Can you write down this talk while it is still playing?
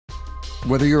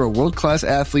Whether you're a world-class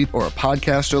athlete or a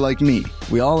podcaster like me,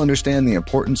 we all understand the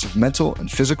importance of mental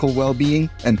and physical well-being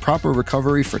and proper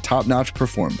recovery for top-notch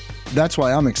performance. That's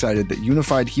why I'm excited that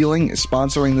Unified Healing is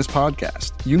sponsoring this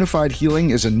podcast. Unified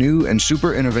Healing is a new and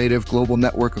super innovative global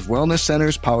network of wellness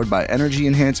centers powered by Energy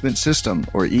Enhancement System,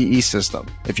 or EE System.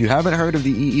 If you haven't heard of the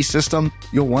EE System,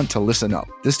 you'll want to listen up.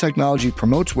 This technology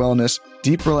promotes wellness,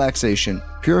 deep relaxation,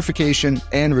 purification,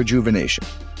 and rejuvenation.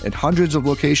 In hundreds of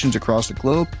locations across the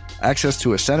globe, access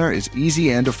to a center is easy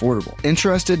and affordable.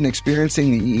 Interested in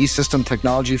experiencing the EE System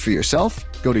technology for yourself?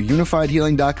 Go to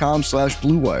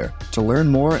unifiedhealing.com/bluewire to learn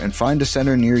more and find a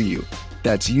center near you.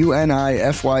 That's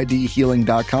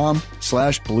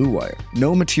unifydhealing.com/bluewire.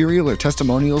 No material or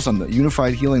testimonials on the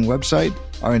Unified Healing website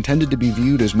are intended to be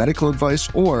viewed as medical advice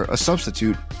or a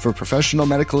substitute for professional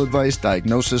medical advice,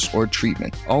 diagnosis, or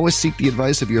treatment. Always seek the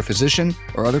advice of your physician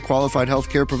or other qualified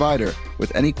healthcare provider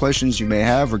with any questions you may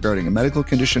have regarding a medical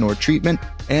condition or treatment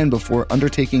and before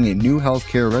undertaking a new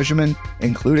healthcare regimen,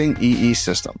 including EE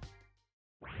System.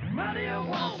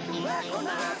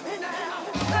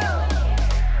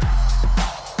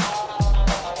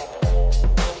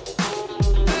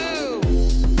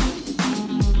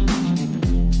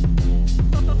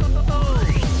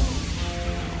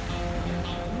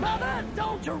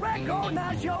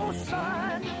 Your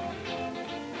son.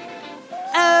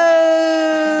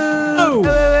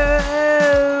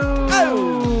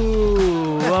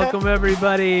 Welcome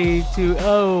everybody to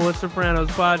What's Sopranos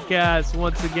podcast.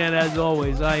 Once again, as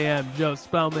always, I am Joe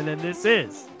Spellman, and this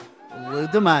is Lou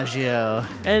DiMaggio.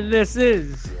 And this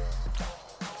is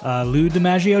Lou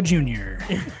DiMaggio Jr.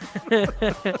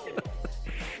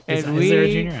 Is there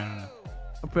a junior? I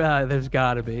don't know. There's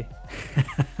gotta be.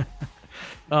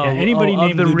 Anybody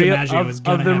named Lou DiMaggio is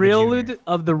gonna have a junior.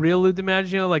 Of the real Lou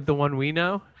DiMaggio, like the one we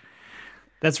know.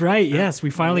 That's right. Yes, we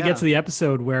finally get to the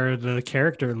episode where the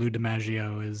character Lou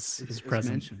DiMaggio is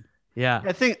present. Mentioned. Yeah,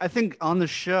 I think on the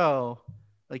show,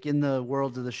 like in the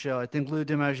world of the show, I think Lou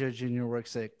DiMaggio Jr.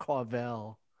 works at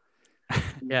Quavel.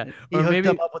 Yeah, he hooked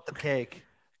him up with the cake.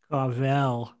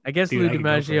 Quavel. I guess Lou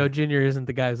DiMaggio Jr. isn't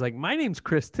the guy who's like, my name's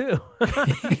Chris too.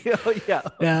 Yeah,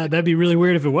 that'd be really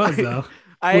weird if it was though.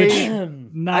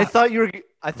 I thought you were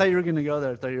gonna go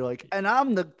there. I thought you were like, and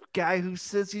I'm the guy who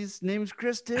says his name's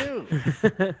Chris too.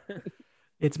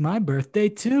 It's my birthday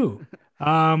too.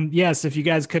 Yes, if you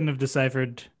guys couldn't have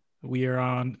deciphered, we are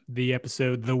on the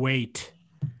episode The Wait,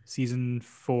 season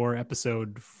 4,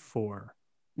 episode 4.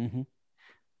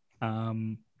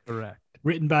 Mm-hmm. Correct.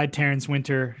 Written by Terrence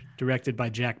Winter, directed by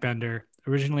Jack Bender.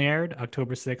 Originally aired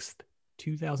October 6th,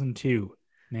 2002.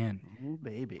 Man. Ooh,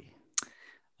 baby.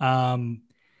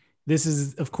 This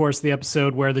is, of course, the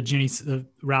episode where the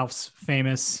Ralph's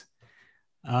famous,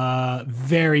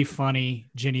 very funny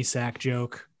Ginny Sack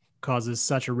joke causes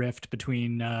such a rift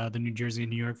between the New Jersey and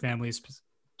New York families.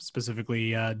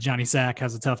 Specifically, Johnny Sack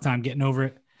has a tough time getting over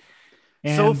it.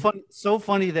 And So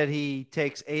funny that he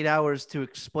takes 8 hours to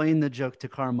explain the joke to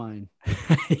Carmine.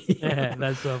 Yeah,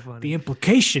 that's so funny. The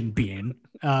implication being,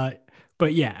 but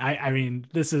yeah, I mean,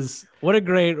 this is what a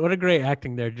great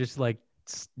acting there. Just like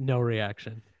no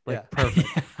reaction. Perfect.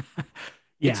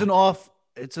 Yeah. It's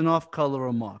an off color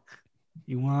remark.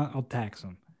 You want, I'll tax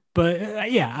him. But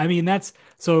yeah, I mean, that's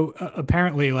so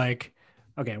apparently like,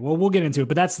 okay, well, we'll get into it,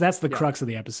 but that's the crux of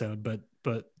the episode. But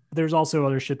there's also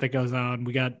other shit that goes on.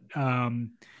 We got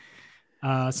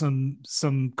some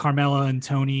Carmela and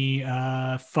Tony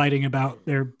fighting about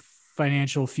their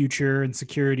financial future and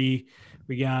security.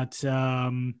 We got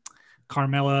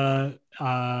Carmela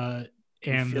and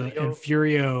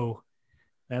Furio.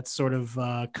 That's sort of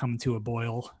come to a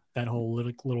boil. That whole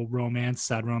little romance,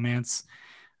 side romance.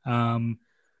 And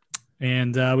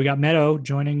we got Meadow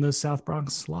joining the South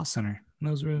Bronx Law Center. And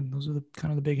those are the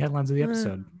kind of the big headlines of the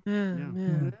episode.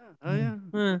 You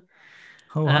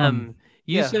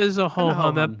said it's a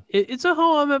ho-hum. It's a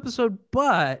ho-hum episode,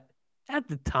 but at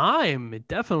the time, it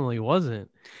definitely wasn't.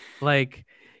 Like,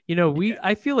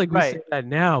 I feel like we say that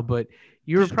now, but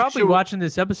you were probably watching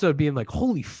this episode being like,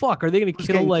 holy fuck, are they going to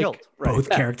kill both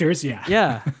characters? Yeah.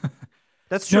 Yeah.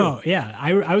 That's true. No, yeah.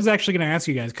 I was actually going to ask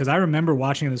you guys, because I remember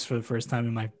watching this for the first time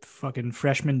in my fucking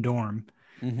freshman dorm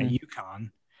at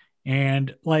UConn.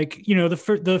 And like,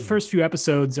 the first few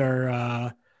episodes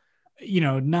are,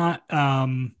 not,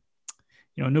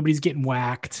 nobody's getting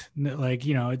whacked. Like,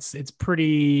 it's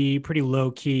pretty low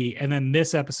key. And then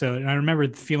this episode, and I remember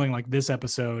feeling like this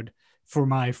episode, for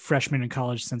my freshman and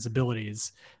college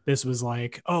sensibilities, this was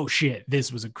like, oh shit, this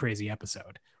was a crazy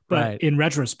episode. But in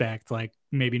retrospect, like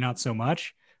maybe not so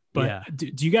much. But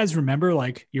do you guys remember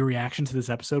like your reaction to this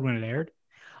episode when it aired?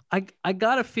 I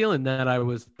got a feeling that I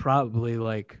was probably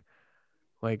like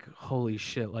like, holy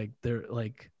shit, like they're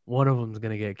like one of them's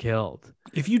gonna get killed.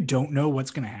 If you don't know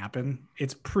what's gonna happen,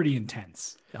 it's pretty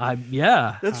intense.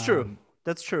 Yeah, that's true.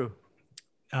 That's true.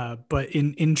 But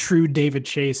in true David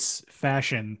Chase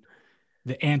fashion,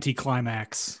 the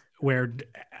anticlimax where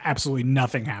absolutely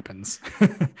nothing happens.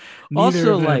 Neither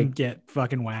also, of them like, get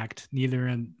fucking whacked. Neither,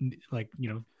 and like, you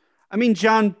know. I mean,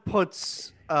 John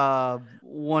puts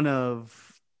one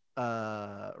of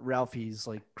Ralphie's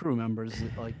like crew members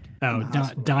like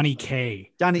Donnie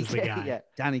K. Donnie K. Yeah,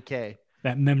 Donnie K.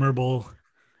 That memorable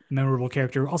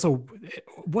character. Also,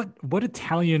 what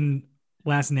Italian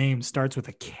last name starts with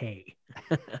a K?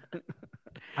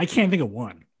 I can't think of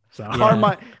one. So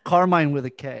Carmine with a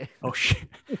K. Oh shit!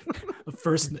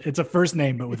 It's a first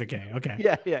name but with a K. Okay.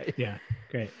 Yeah.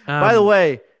 Great. By the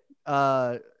way,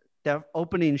 that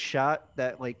opening shot,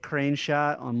 that like crane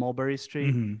shot on Mulberry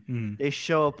Street, they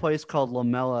show a place called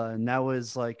Lamella, and that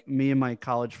was like me and my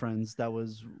college friends. That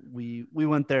was we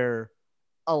went there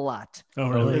a lot. Oh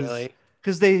really?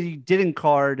 Because they didn't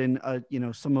card, and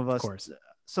some of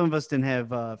us didn't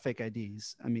have fake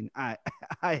IDs. I mean, I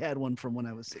had one from when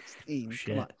I was 16.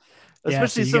 Shit. Come on.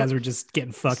 Especially you guys were just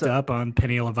getting fucked up on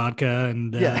Peniel vodka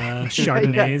and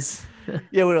Chardonnays.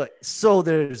 Yeah, we're like, so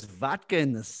there's vodka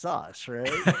in the sauce, right?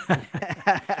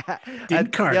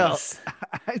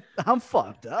 I'm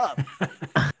fucked up.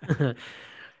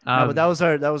 But that was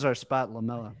our spot,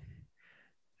 Lamella.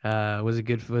 Was it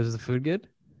good? Was the food good?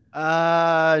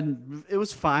 It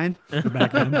was fine.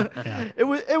 Back then, yeah.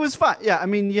 It was fine. Yeah, I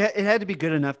mean, yeah, it had to be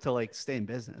good enough to like stay in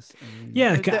business.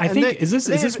 I think is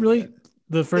this really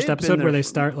the first episode where they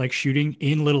start like shooting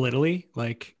in Little Italy?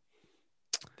 Like,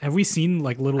 have we seen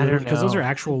like Little Italy? Because those are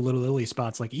actual Little Italy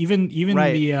spots. Like even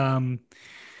right. the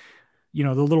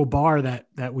the little bar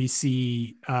that we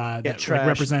see that like,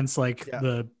 represents like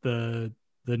the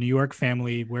New York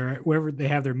family wherever they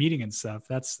have their meeting and stuff.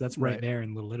 That's right there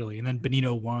in Little Italy. And then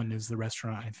Benito One is the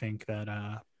restaurant I think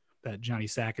that Johnny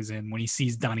Sack is in when he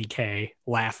sees Donnie K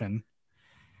laughing.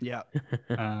 Yeah.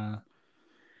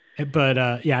 But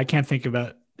I can't think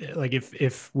about like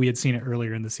if we had seen it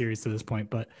earlier in the series to this point,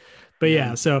 but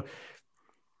yeah, so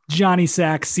Johnny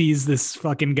Sack sees this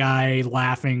fucking guy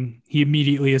laughing. He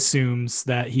immediately assumes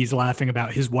that he's laughing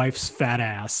about his wife's fat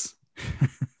ass.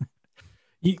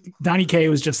 Donnie K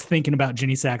was just thinking about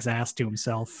Ginny Sack's ass to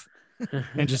himself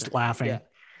and just laughing.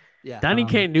 Yeah. Donnie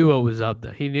K knew what was up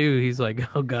there. He knew. He's like,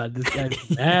 oh god, this guy's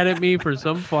mad at me for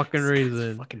some fucking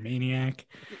reason. Fucking maniac.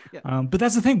 Yeah. But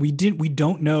that's the thing. We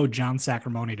don't know John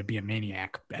Sacramone to be a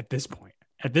maniac at this point.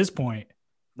 At this point,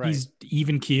 he's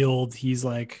even keeled. He's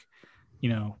like,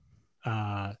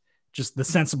 just the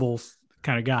sensible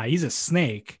kind of guy. He's a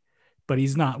snake, but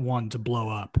he's not one to blow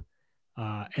up.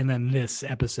 And then this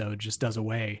episode just does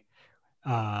away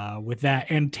with that.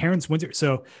 And Terrence Winter.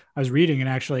 So I was reading, and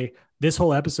actually this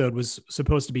whole episode was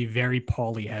supposed to be very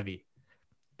Paulie heavy.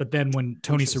 But then when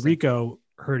Tony Sirico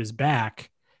hurt his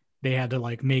back, they had to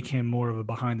like make him more of a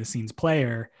behind the scenes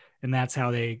player. And that's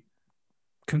how they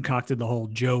concocted the whole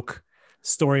joke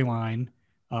storyline,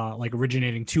 like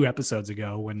originating 2 episodes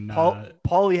ago when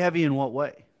Paulie heavy in what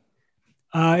way?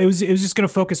 It was just going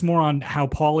to focus more on how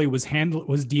Paulie was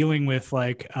dealing with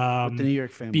like with the New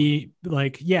York family,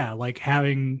 like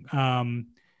having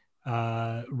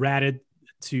ratted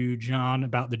to John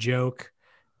about the joke,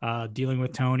 dealing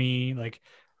with Tony. Like,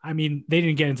 I mean, they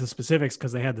didn't get into specifics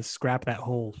because they had to scrap that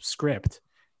whole script.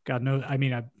 God knows. I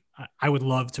mean, I would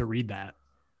love to read that,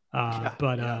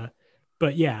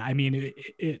 but yeah, I mean,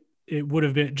 it would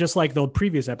have been just like the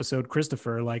previous episode,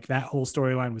 Christopher, like that whole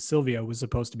storyline with Silvio was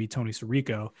supposed to be Tony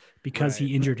Sirico because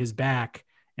he injured his back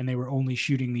and they were only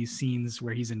shooting these scenes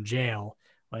where he's in jail.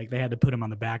 Like they had to put him on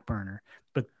the back burner.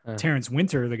 But Terrence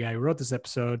Winter, the guy who wrote this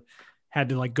episode, had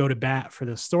to like go to bat for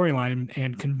the storyline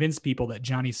and convince people that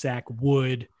Johnny Sack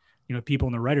would, people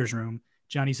in the writer's room,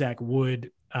 Johnny Sack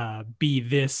would be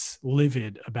this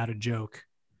livid about a joke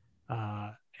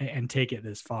and take it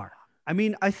this far. I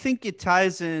mean, I think it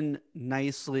ties in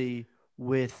nicely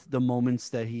with the moments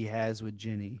that he has with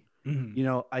Ginny.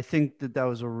 Mm-hmm. I think that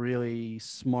was a really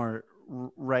smart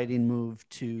writing move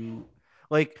to,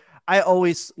 like, I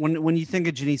always, when you think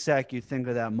of Ginny Sack, you think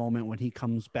of that moment when he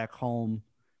comes back home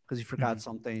because he forgot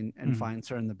something and finds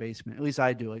her in the basement. At least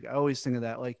I do. Like, I always think of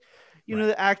that. Like,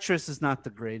 the actress is not the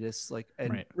greatest. Like,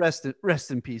 and rest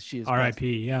in peace. She is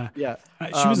R.I.P. Yeah.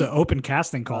 She was an open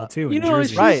casting call too. In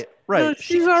Jersey. Right.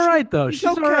 She's all right though. She's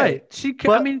okay. All right. She's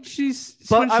getting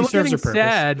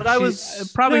sad. But I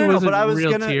was probably wasn't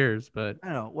real tears. But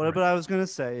I know what I was gonna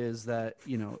say is that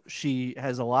she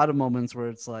has a lot of moments where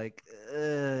it's like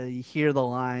you hear the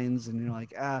lines and you're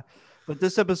like But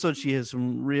this episode she has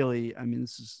some really. I mean,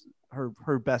 this is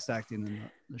her best acting in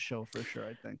the show for sure.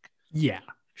 I think. Yeah,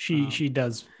 she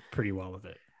does pretty well with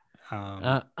it.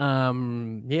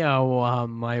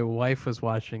 My wife was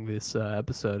watching this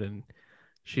episode and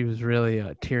she was really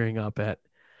tearing up at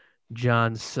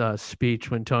John's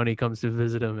speech when Tony comes to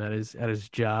visit him at his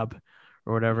job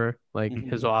or whatever, like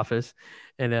his office,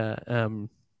 and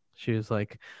she was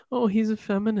like, "Oh, he's a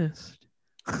feminist."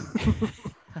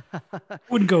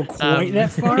 Wouldn't go quite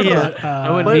that far. Yeah, but,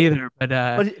 I wouldn't either.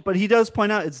 But he does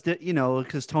point out it's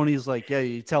because Tony's like, yeah,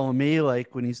 you telling me,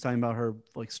 like when he's talking about her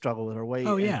like struggle with her weight.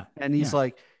 Oh yeah, and he's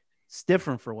like, it's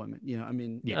different for women. I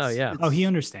mean, yes. He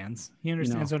understands. He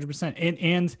understands 100%.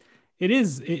 And it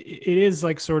is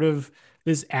like sort of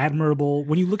this admirable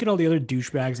when you look at all the other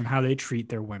douchebags and how they treat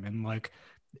their women. Like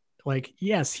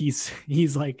yes, he's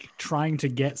like trying to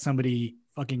get somebody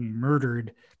fucking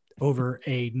murdered over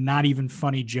a not even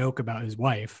funny joke about his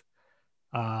wife.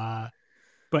 But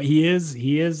he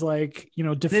is like,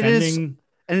 defending.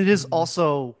 It is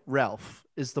also Ralph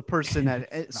is the person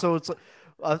that, so it's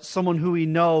like someone who we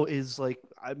know is like,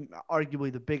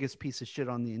 arguably the biggest piece of shit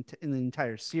in the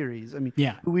entire series. I mean,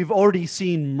 who we've already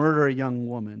seen murder a young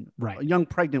woman, right? A young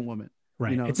pregnant woman.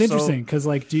 Right. It's interesting because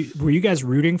like, were you guys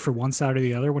rooting for one side or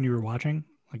the other when you were watching,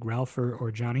 like Ralph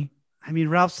or Johnny? I mean,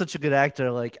 Ralph's such a good actor.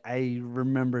 Like, I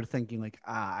remember thinking, like,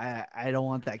 I don't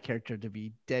want that character to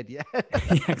be dead yet. Yeah,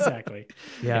 exactly.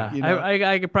 Yeah,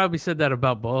 I could probably said that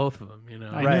about both of them.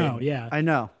 I know. Yeah, I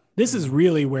know. This is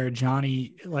really where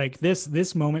Johnny, like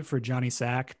this moment for Johnny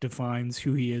Sack defines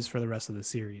who he is for the rest of the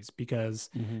series.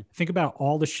 Because think about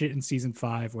all the shit in season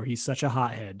 5 where he's such a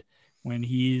hothead when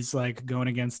he's like going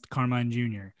against Carmine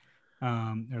Jr.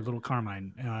 Or little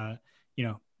Carmine.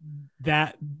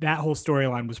 That whole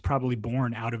storyline was probably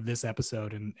born out of this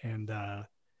episode,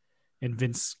 and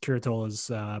Vince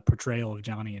Curatola's portrayal of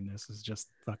Johnny in this is just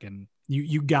fucking.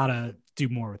 You gotta do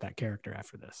more with that character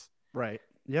after this, right?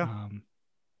 Yeah.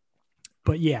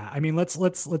 But yeah, I mean, let's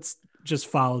just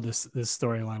follow this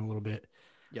storyline a little bit.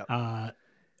 Yeah.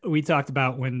 We talked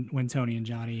about when Tony and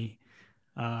Johnny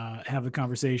have a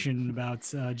conversation about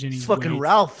Ginny's fucking weight.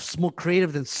 Ralph's more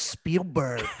creative than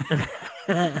Spielberg.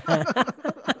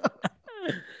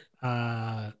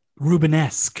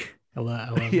 Rubenesque. I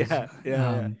love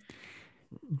yeah.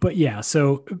 But yeah,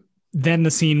 so then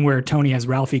the scene where Tony has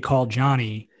Ralphie call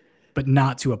Johnny, but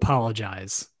not to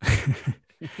apologize.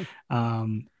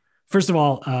 First of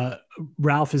all,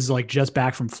 Ralph is like just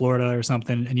back from Florida or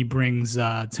something, and he brings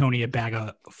Tony a bag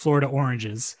of Florida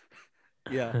oranges.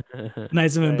 Yeah,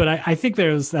 nice of him. Right. But I think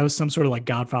that was some sort of like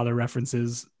Godfather reference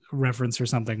or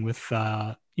something with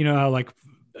how like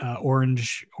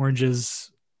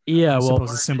oranges. Yeah,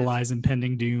 supposed to symbolize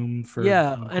impending doom for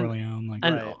Corleone. Like,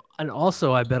 and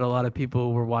also, I bet a lot of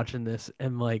people were watching this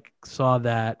and like saw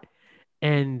that,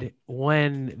 and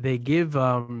when they give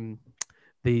the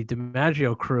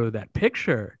DiMaggio crew that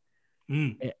picture,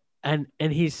 and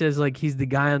he says like he's the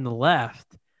guy on the left,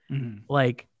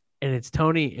 like, and it's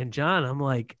Tony and John. I'm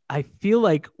like, I feel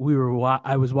like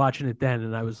I was watching it then,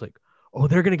 and I was like, oh,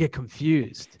 they're going to get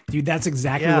confused. Dude, that's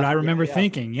exactly what I remember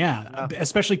thinking. Yeah.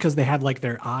 Especially because they had like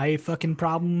their eye fucking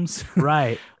problems.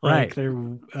 Right. Like their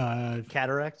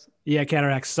cataracts. Yeah,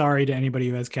 cataracts. Sorry to anybody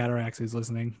who has cataracts who's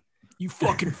listening. You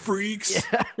fucking freaks.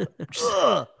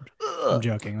 I'm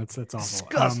joking. That's awful.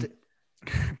 Disgusting.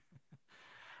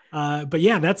 But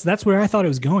yeah, that's where I thought it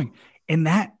was going.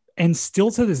 And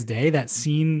still to this day, that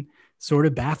scene sort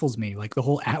of baffles me, like the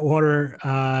whole Atwater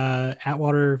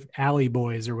Alley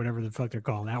Boys or whatever the fuck they're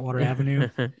called, Atwater Avenue.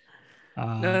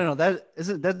 No,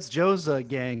 that's Joe's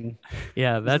gang.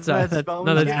 Yeah, that's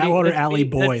Atwater Alley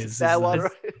Boys.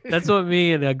 That's what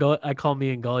me and I call me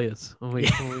and Goliath when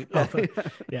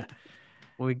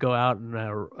we go out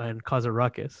and cause a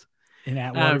ruckus in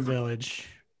Atwater Village.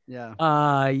 Yeah.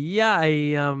 I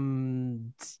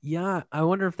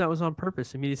wonder if that was on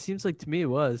purpose. I mean, it seems like to me it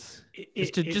was.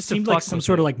 It seemed like some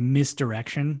sort of like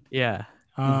misdirection. Yeah.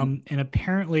 And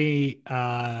apparently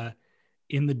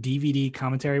in the DVD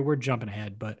commentary, we're jumping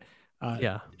ahead, but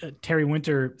Terry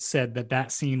Winter said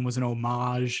that scene was an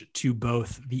homage to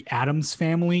both the Addams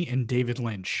Family and David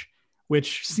Lynch,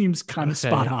 which seems kind of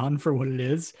spot on for what it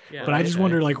is. Yeah, but I just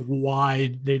wonder like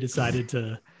why they decided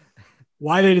to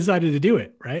do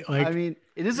it, right? Like, I mean,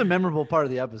 it is a memorable part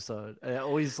of the episode. I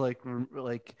always like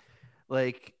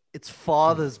it's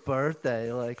Father's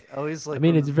birthday. Like, always like. I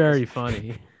mean, it's very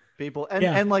funny. People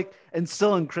and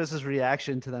still in Chris's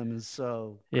reaction to them is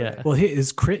so. Yeah. Great. Well,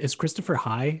 is Christopher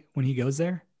high when he goes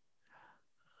there?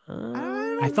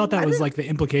 I thought that was like the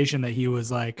implication that he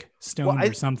was like stoned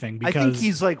or something. Because I think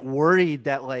he's like worried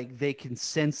that like they can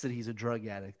sense that he's a drug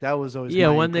addict. That was always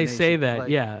when they say that. like,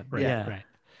 yeah. Right.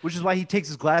 Which is why he takes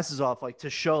his glasses off, like to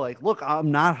show, like, look,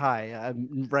 I'm not high.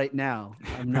 I'm right now.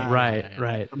 I'm not right.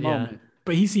 At the moment.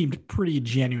 But he seemed pretty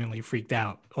genuinely freaked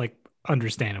out, like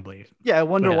understandably. Yeah, I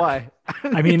wonder why.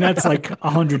 I mean, that's like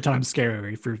 100 times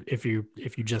scarier if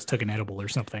you just took an edible or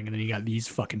something, and then you got these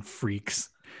fucking freaks.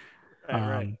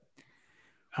 Right.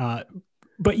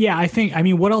 But yeah, I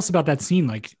mean, what else about that scene?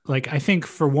 Like I think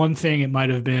for one thing, it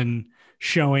might have been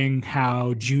showing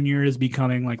how Junior is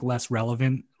becoming like less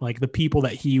relevant. Like the people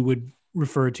that he would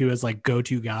refer to as like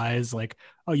go-to guys, like,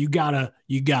 oh, you gotta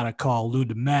call Lou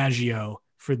DiMaggio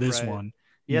for this one.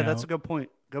 Yeah, that's a good point.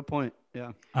 Good point.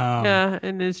 Yeah. Yeah,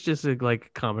 and it's just a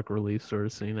like comic relief sort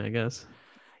of scene, I guess.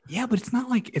 Yeah, but it's not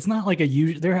like a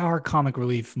usual. There are comic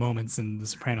relief moments in The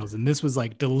Sopranos, and this was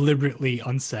like deliberately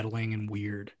unsettling and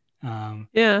weird.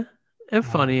 Yeah, and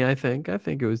funny. I think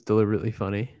it was deliberately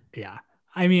funny. Yeah,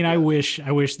 I mean, I wish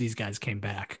these guys came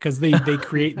back because they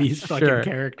create these fucking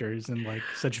characters in like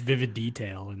such vivid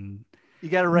detail, and you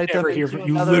got to write them. You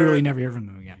literally never hear from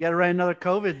them again. You got to write another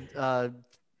COVID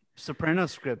Soprano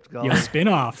script going. Yeah,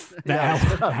 spin-off. The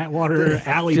Atwater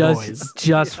Alley Boys.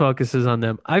 Just focuses on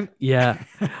them.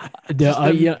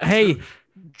 Hey,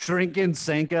 drinking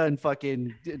Sanka and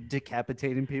fucking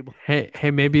decapitating people. Hey,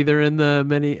 maybe they're in the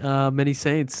many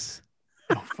Saints.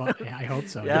 Oh fuck! Yeah, I hope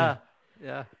so. Yeah.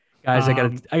 Guys, I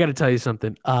gotta tell you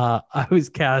something. I was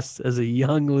cast as a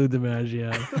young Lou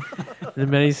DiMaggio in the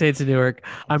Many Saints of Newark.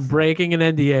 I'm breaking an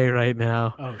NDA right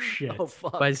now. Oh shit!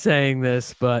 By saying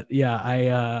this, but yeah,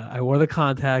 I wore the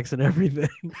contacts and everything.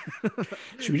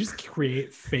 Should we just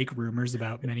create fake rumors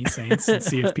about Many Saints and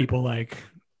see if people like?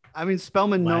 I mean,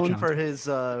 Spellman known for his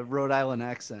Rhode Island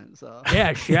accent. So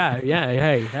yeah.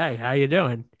 Hey, how you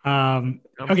doing?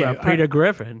 Okay, Peter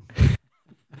Griffin.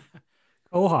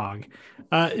 Quahog.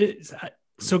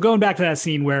 So going back to that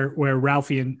scene where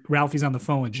Ralphie's on the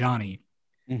phone with Johnny,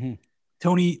 mm-hmm.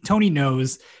 Tony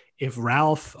knows if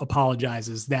Ralph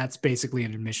apologizes, that's basically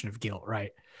an admission of guilt,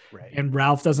 right? Right. And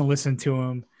Ralph doesn't listen to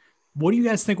him. What do you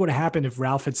guys think would have happened if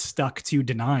Ralph had stuck to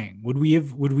denying? Would we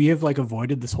have like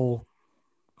avoided this whole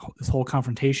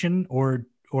confrontation or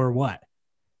what?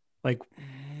 Like,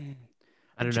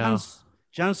 I don't know.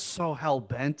 John's so hell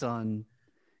bent on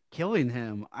killing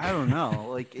him. I don't know.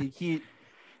 Like he.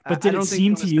 But did it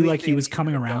seem to you like he was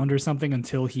coming around or something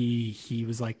until he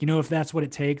was like, if that's what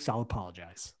it takes, I'll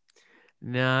apologize?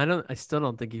 No, I still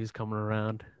don't think he was coming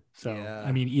around. So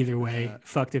I mean, either way,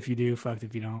 fucked if you do, fucked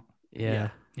if you don't. Yeah.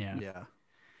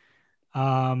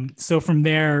 So from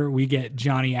there, we get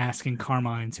Johnny asking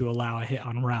Carmine to allow a hit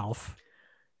on Ralph.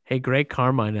 Hey, great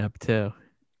Carmine up too.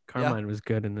 Carmine was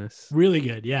good in this. Really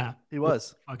good, yeah. He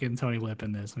was. Fucking Tony Lip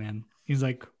in this, man. He's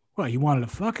like, what, you wanted to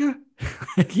fuck her?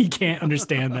 He can't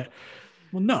understand that.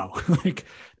 Well, no. Like,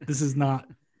 this is not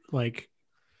like...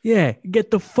 Yeah,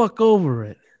 get the fuck over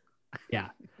it. Yeah.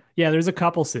 Yeah, there's a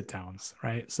couple sit-downs,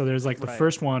 right? So there's like the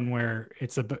first one where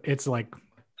it's like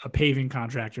a paving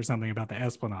contract or something about the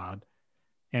Esplanade,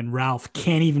 and Ralph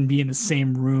can't even be in the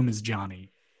same room as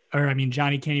Johnny. Or, I mean,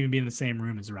 Johnny can't even be in the same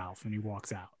room as Ralph, and he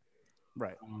walks out.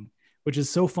 Right. Which is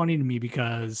so funny to me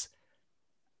because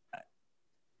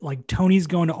like Tony's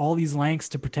going to all these lengths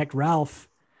to protect Ralph,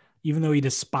 even though he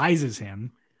despises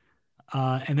him.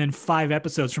 And then 5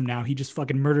 episodes from now, he just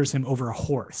fucking murders him over a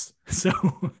horse. So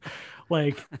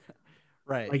like,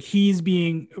 right. Like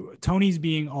Tony's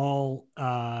being all,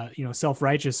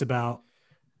 self-righteous about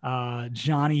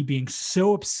Johnny being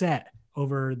so upset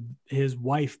over his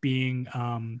wife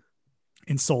being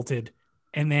insulted.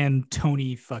 And then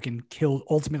Tony fucking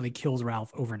ultimately kills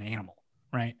Ralph over an animal.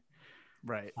 Right.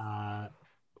 Right.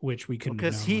 Which we couldn't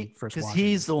because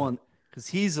he's the one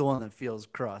that feels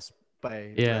crossed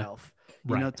by Ralph.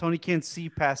 Tony can't see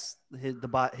past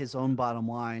his own bottom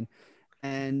line,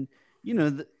 and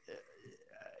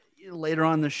later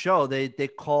on in the show they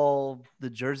call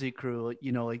the Jersey Crew,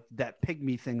 like that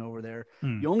pygmy thing over there.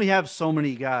 You only have so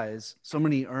many guys, so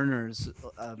many earners,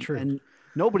 and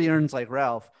nobody earns like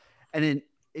Ralph. And then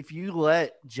if you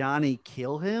let Johnny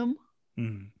kill him,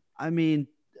 I mean,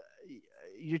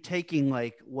 you're taking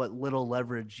like what little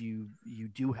leverage you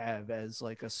do have as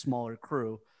like a smaller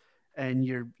crew, and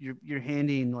you're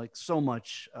handing like so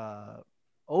much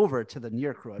over to the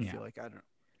near crew. I feel like I don't know.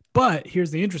 But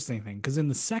here's the interesting thing, because in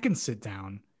the second sit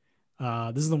down,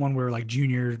 this is the one where like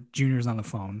Junior's on the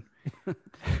phone.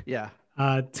 Yeah.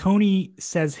 Tony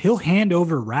says he'll hand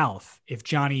over Ralph if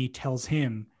Johnny tells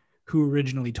him who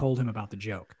originally told him about the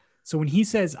joke. So when he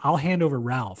says I'll hand over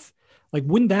Ralph, like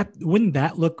wouldn't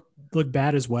that look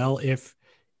bad as well if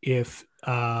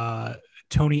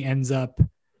Tony ends up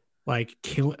like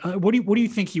killing? What do you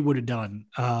think he would have done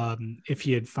if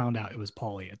he had found out it was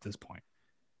Paulie at this point?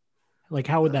 Like,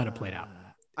 how would that have played out?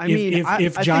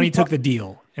 If Johnny took the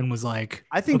deal and was like,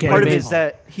 I think part of it is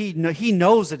that he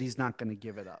knows that he's not going to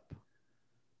give it up.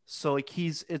 So like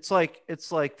it's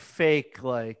like fake,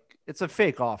 like it's a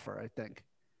fake offer, I think.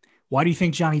 Why do you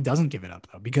think Johnny doesn't give it up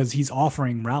though? Because he's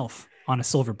offering Ralph on a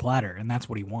silver platter, and that's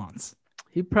what he wants.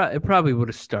 It probably would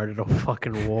have started a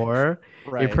fucking war.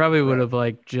 Right. It probably would have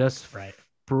like just Right.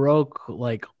 broke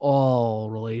like all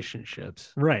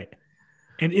relationships. Right.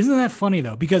 And isn't that funny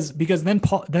though? Because then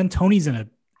Tony's in a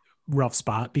rough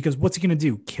spot, because what's he gonna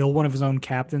do? Kill one of his own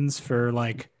captains for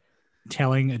like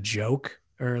telling a joke,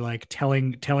 or like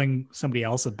telling somebody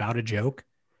else about a joke?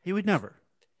 He would never.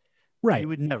 Right. He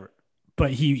would never.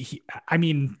 But I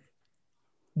mean,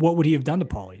 what would he have done to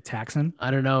Paulie? Tax him? I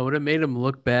don't know. It would have made him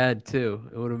look bad too.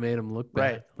 It would have made him look bad.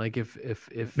 Right. Like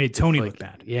if Made Tony like, look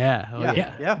bad. Yeah. Oh,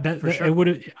 yeah. That sure. It would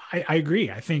have. I agree.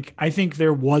 I think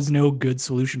there was no good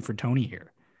solution for Tony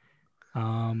here.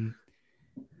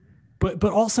 But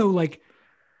also, like,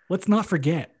 let's not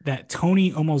forget that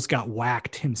Tony almost got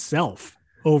whacked himself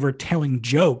over telling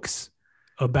jokes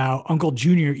about Uncle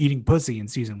Junior eating pussy in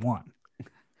season 1.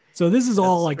 So this is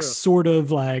all like sort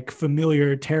of like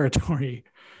familiar territory.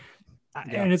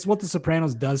 Yeah. And it's what The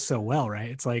Sopranos does so well, right?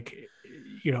 It's like,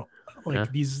 you know,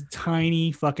 like these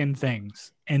tiny fucking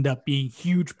things end up being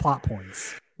huge plot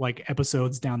points, like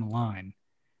episodes down the line.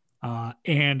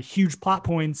 And huge plot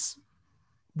points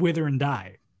wither and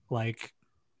die, like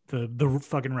the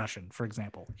fucking Russian, for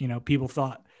example. You know, people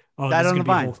thought, oh, died this is on the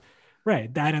vine.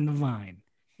 Right, died on the vine.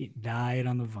 It died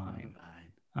on the vine.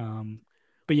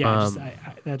 But yeah,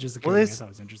 that's just the I thought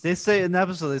was interesting. They say in the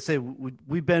episode, they say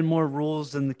we bend more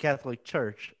rules than the Catholic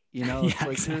Church. You know, yeah,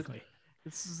 like, exactly.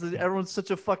 Everyone's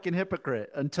such a fucking hypocrite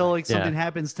until like something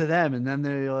happens to them, and then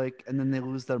they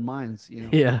lose their minds. You know.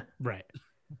 Yeah. Right.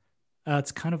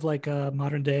 It's kind of like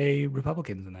modern day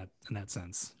Republicans in that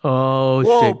sense. Oh,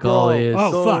 whoa, shit, Goliath.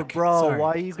 Oh, fuck, bro! Sorry.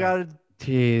 Why you gotta?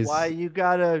 Jeez. Why you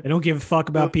gotta? They don't give a fuck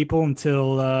about people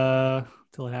until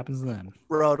it happens to them.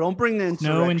 Bro, don't bring the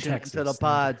insurrection to the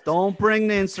pod. Don't bring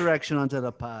the insurrection onto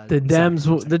the pod. The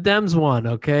Dems won.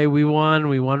 Okay, we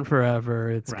won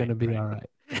forever. It's gonna be all right.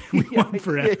 We won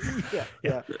forever.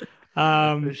 Yeah.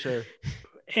 For sure.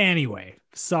 Anyway,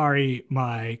 sorry,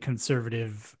 my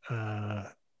conservative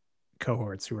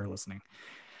cohorts who are listening.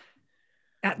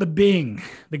 At the Bing,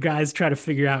 the guys try to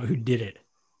figure out who did it,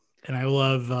 and I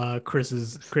love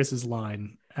Chris's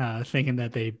line, thinking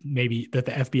that the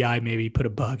FBI maybe put a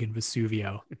bug in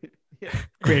Vesuvio,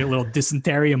 create a little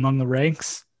dysentery among the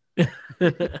ranks.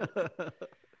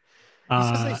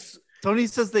 Tony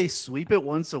says they sweep it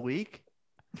once a week.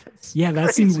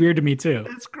 That seems weird to me too.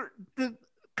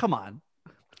 Come on.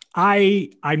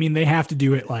 I mean, they have to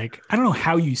do it like, I don't know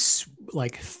how you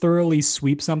like thoroughly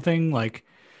sweep something like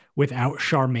without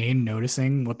Charmaine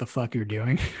noticing what the fuck you're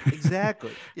doing.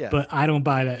 Exactly. Yeah. But I don't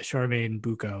buy that Charmaine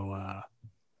Bucco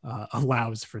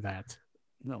allows for that.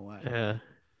 No way. Yeah.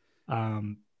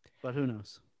 But who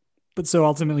knows? But so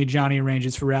ultimately Johnny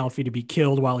arranges for Ralphie to be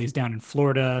killed while he's down in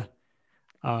Florida.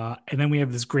 And then we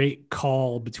have this great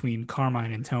call between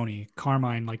Carmine and Tony.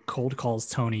 Carmine like cold calls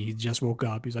Tony. He just woke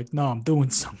up. He's like, no, I'm doing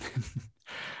something.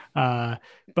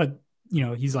 But you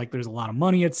know, he's like, there's a lot of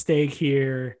money at stake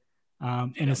here.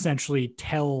 And essentially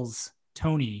tells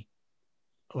Tony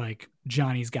like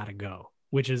Johnny's got to go,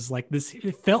 which is like this,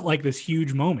 it felt like this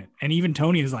huge moment. And even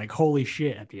Tony is like, holy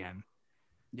shit at the end.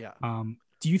 Yeah.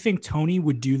 Do you think Tony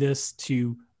would do this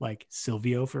to like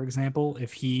Silvio, for example,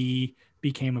 if he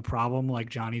became a problem, like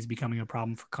Johnny's becoming a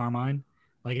problem for Carmine?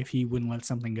 Like if he wouldn't let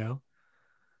something go?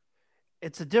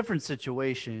 It's a different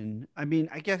situation. I mean,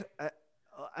 I guess,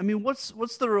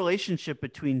 what's the relationship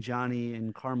between Johnny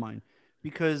and Carmine?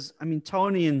 Because I mean,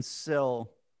 Tony and Sil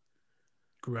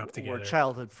grew up together, were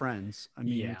childhood friends. I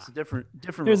mean, it's a different.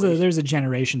 There's a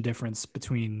generation difference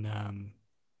between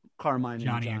Carmine,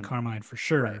 Johnny and Carmine for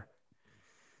sure. Right.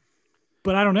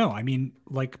 But I don't know. I mean,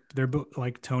 like they're both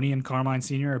like Tony and Carmine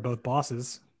Sr. are both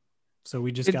bosses, so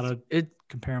we just gotta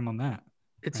compare them on that.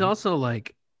 It's also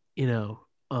like, you know,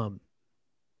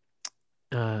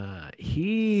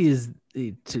 he's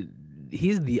the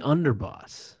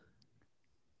underboss.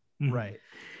 Right.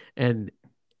 And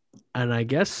I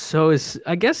guess Sil is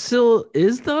the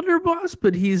underboss,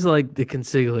 but he's like the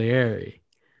consigliere.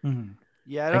 Mm-hmm.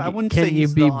 Yeah, I wouldn't say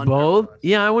he's be the both. underboss.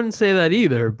 Yeah, I wouldn't say that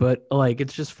either. But like,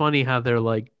 it's just funny how they're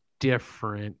like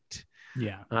different.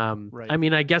 Yeah. Right. I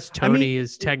mean, I guess Tony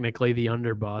is technically the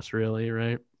underboss, really,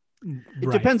 right?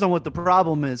 It depends on what the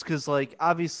problem is, because like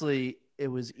obviously it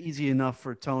was easy enough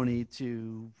for Tony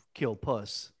to kill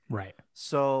Puss. Right.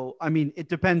 So I mean, it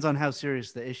depends on how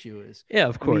serious the issue is. Yeah,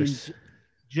 of course.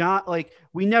 John, like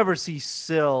we never see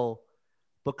Sil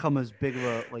become as big of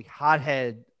a like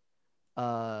hothead.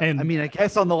 And I mean, I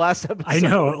guess on the last episode, I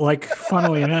know, like,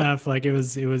 funnily enough, like it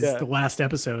was the last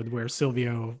episode where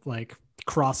Silvio like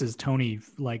crosses Tony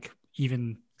like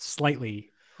even slightly,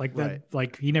 like that,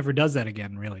 like he never does that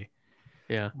again, really.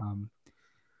 Yeah.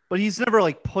 But he's never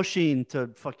like pushing to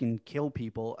fucking kill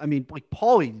people. I mean, like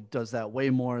Paulie does that way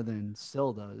more than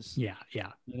Sil does. Yeah. You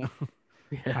know.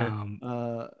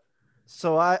 Yeah.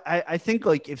 So I think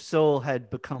like if Sil had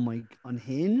become like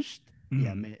unhinged,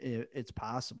 it's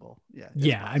possible. Yeah.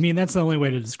 Yeah. Possible. I mean, that's the only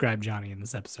way to describe Johnny in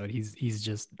this episode. He's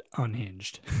just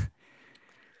unhinged.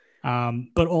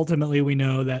 But ultimately we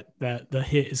know that the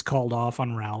hit is called off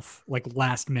on Ralph like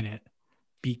last minute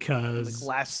because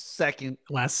like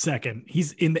last second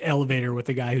he's in the elevator with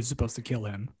the guy who's supposed to kill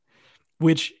him,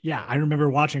 which I remember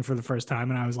watching for the first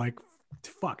time and I was like,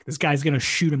 fuck, this guy's going to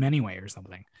shoot him anyway or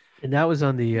something. And that was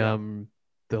on the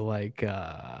like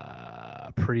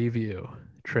preview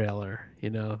trailer, you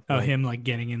know. Oh, like, him like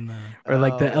getting in the or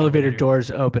like the elevator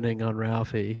doors opening on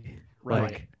Ralphie. Right.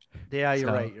 Like, yeah,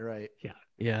 you're right. You're right. Yeah.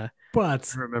 Yeah.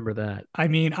 But I remember that. I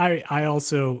mean, I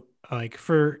also like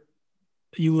for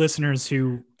you listeners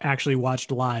who actually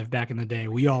watched live back in the day,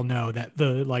 we all know that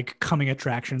the like coming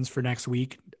attractions for next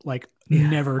week like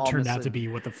never turned out to be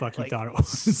what the fuck you thought it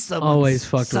was. Always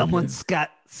fucked. Someone's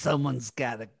got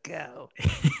to go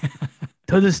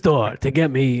to the store to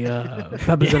get me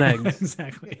peppers and eggs.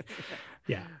 Exactly.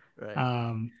 Yeah.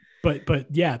 Right. But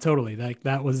yeah, totally. Like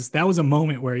that was a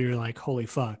moment where you're like, holy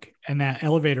fuck. And that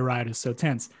elevator ride is so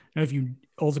tense. Now, if you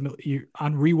ultimately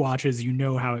on rewatches, you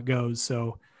know how it goes.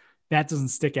 So that doesn't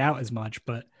stick out as much,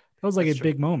 but that was like a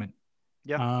big moment.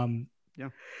 Yeah.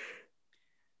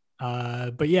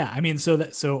 But yeah, I mean, so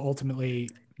ultimately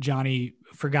Johnny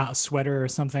forgot a sweater or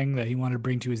something that he wanted to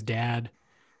bring to his dad.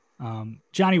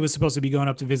 Johnny was supposed to be going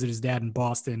up to visit his dad in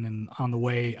Boston, and on the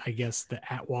way, I guess the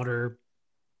Atwater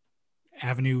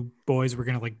Avenue boys were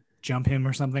going to like jump him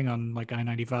or something on like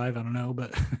I-95. I don't know,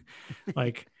 but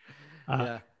like,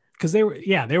 cause they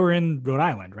were in Rhode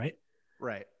Island, right?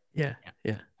 Right. Yeah.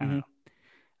 Mm-hmm.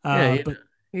 But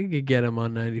you could get him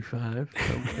on 95.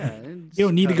 You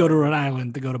don't need to go to Rhode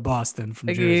Island to go to Boston from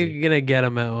Jersey. You're gonna get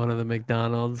him at one of the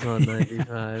McDonald's on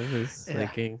 95. Is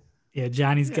thinking. Yeah,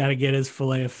 Johnny's got to get his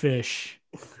fillet of fish.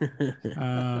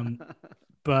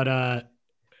 But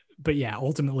yeah,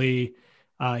 ultimately,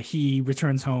 he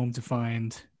returns home to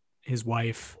find his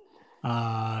wife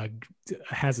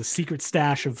has a secret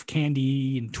stash of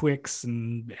candy and Twix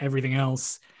and everything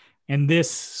else, and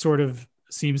this sort of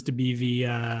seems to be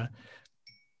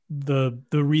the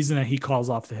reason that he calls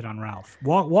off the hit on Ralph.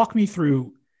 Walk me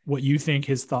through what you think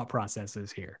his thought process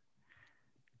is here.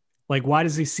 Like, why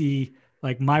does he see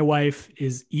like my wife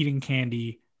is eating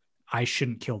candy? I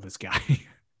shouldn't kill this guy.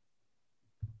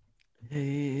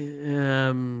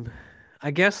 I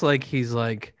guess like he's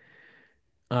like,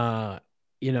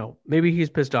 maybe he's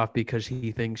pissed off because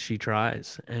he thinks she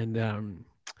tries, and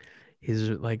he's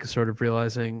like sort of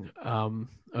realizing,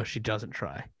 she doesn't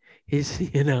try. He's,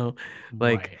 like,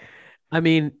 right. I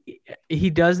mean, he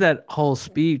does that whole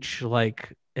speech,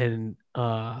 like, and,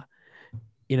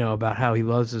 about how he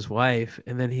loves his wife.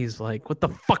 And then he's like, what the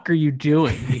fuck are you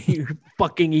doing? You're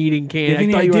fucking eating candy.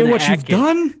 I thought you were what you've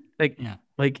done? He's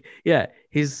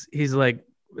like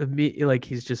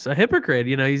he's just a hypocrite.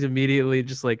 He's immediately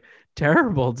just like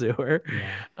terrible to her.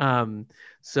 Yeah. I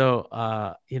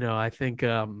think,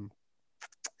 I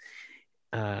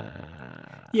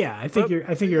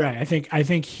think you're right. I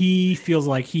think he feels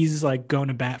like he's like going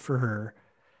to bat for her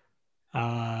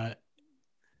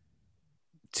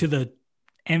to the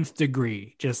nth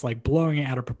degree, just like blowing it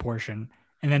out of proportion,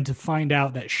 and then to find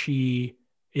out that she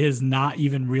is not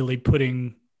even really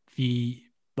putting the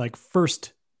like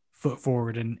first foot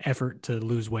forward in effort to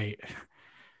lose weight.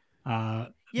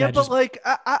 But like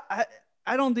I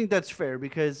don't think that's fair,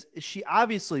 because she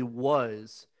obviously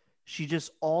was. She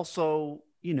just also,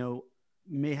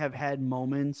 may have had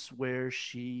moments where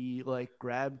she like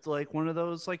grabbed like one of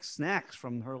those like snacks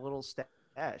from her little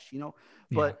stash,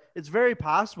 but it's very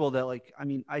possible that like, I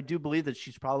mean, I do believe that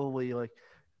she's probably like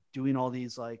doing all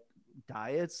these like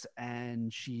diets,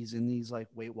 and she's in these like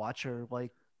Weight Watcher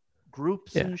like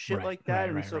groups and shit like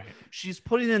that. She's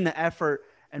putting in the effort,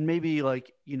 and maybe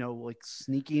like, like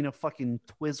sneaking a fucking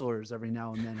Twizzlers every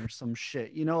now and then or some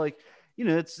shit,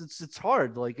 it's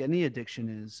hard, like any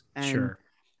addiction is. And sure.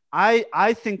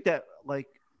 I think that like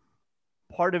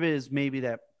part of it is maybe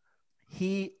that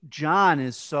John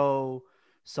is so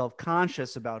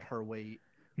self-conscious about her weight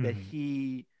that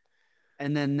he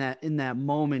And then that in that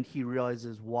moment he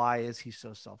realizes, why is he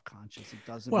so self-conscious? It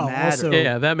doesn't matter. Also,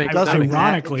 yeah, that makes sense.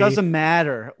 Ironically, it doesn't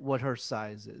matter what her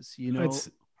size is. You know,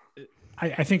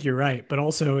 I think you're right, but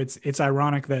also it's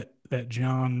ironic that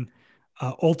John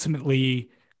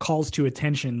ultimately calls to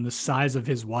attention the size of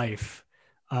his wife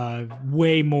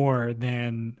way more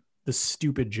than the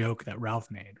stupid joke that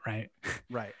Ralph made, right?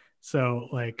 Right. So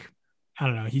like, I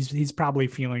don't know, he's probably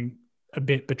feeling a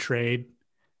bit betrayed.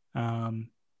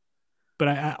 But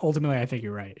I ultimately I think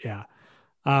you're right. Yeah.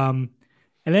 And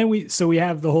then we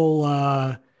have the whole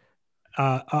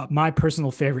my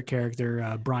personal favorite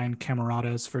character, Brian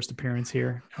Camerata's first appearance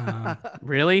here.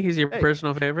 Really? He's your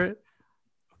personal favorite?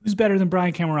 Who's better than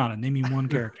Brian Camerata? Name me one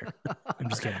character. I'm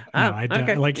just kidding. No, I don't.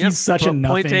 Okay. Like, he's such a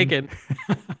nothing. Point taken.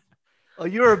 Oh,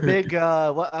 you were a big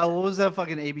what was that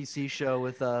fucking ABC show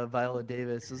with Viola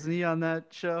Davis? Wasn't he on that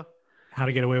show? How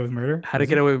to Get Away with Murder? How to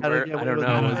Get Away with Murder? I don't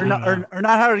know. Or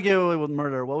not How to Get Away with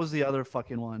Murder. What was the other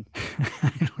fucking one?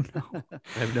 I don't know.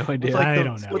 I have no idea. I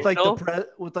don't know. With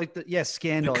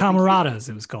Scandal. The Camaradas,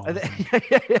 it was called. Yeah,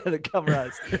 the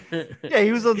Camaradas. Yeah,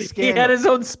 he was on Scandal. He had his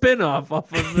own spin-off off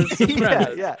of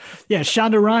the Yeah,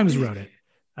 Shonda Rhimes wrote it.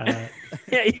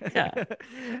 Yeah.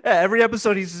 Every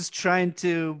episode he's just trying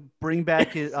to bring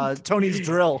back his, Tony's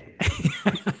drill.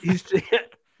 He's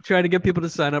trying to get people to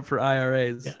sign up for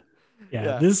IRAs.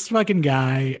 Yeah, this fucking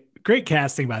guy, great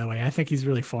casting, by the way. I think he's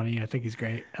really funny. I think he's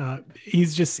great.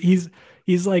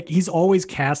 He's always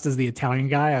cast as the Italian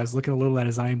guy. I was looking a little at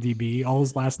his IMDb. All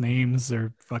his last names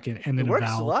are fucking ended in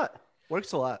vowel.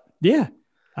 Works a lot. Yeah.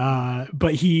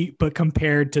 But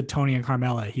compared to Tony and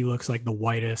Carmela, he looks like the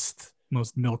whitest,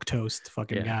 most milquetoast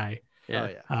fucking guy.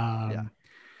 Yeah.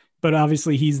 But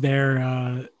obviously he's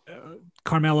there.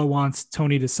 Carmela wants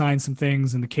Tony to sign some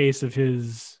things in the case of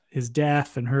his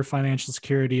death and her financial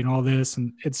security and all this.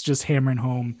 And it's just hammering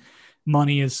home.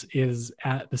 Money is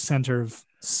at the center of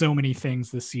so many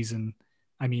things this season.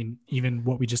 I mean, even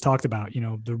what we just talked about,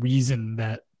 the reason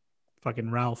that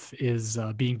fucking Ralph is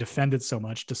being defended so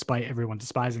much, despite everyone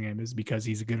despising him, is because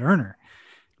he's a good earner.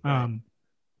 Right.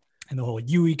 And the whole,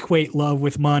 you equate love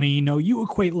with money. No, you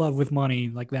equate love with money.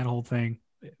 Like that whole thing.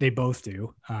 They both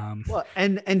do. Well,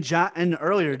 and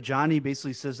earlier, Johnny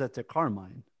basically says that to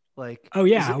Carmine. Like, oh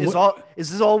yeah,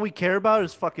 is this all we care about?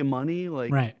 Is fucking money?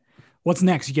 Like, right? What's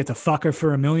next? You get to fuck her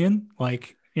for $1 million?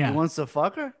 Like, yeah, he wants to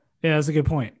fuck her. Yeah, that's a good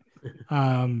point.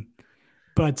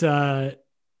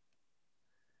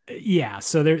 Yeah,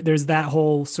 so there's that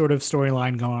whole sort of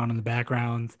storyline going on in the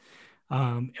background.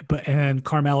 And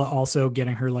Carmela also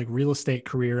getting her like real estate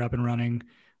career up and running,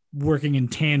 working in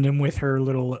tandem with her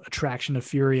little attraction of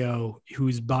Furio,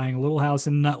 who's buying a little house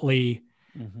in Nutley.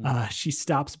 Mm-hmm. She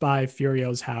stops by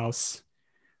Furio's house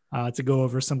to go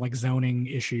over some like zoning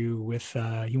issue with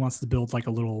he wants to build like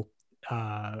a little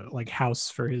like house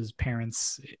for his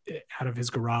parents out of his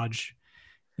garage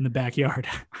in the backyard.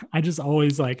 I just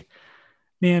always like,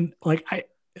 man, like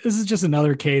this is just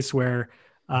another case where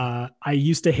I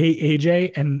used to hate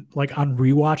AJ, and like on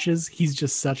rewatches, he's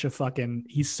just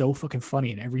he's so fucking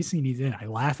funny in every scene he's in. I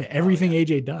laugh at everything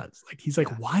AJ does. Like, he's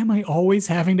like, why am I always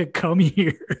having to come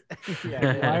here?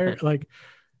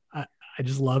 I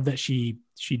just love that she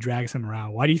drags him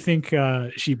around. Why do you think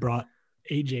she brought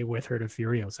AJ with her to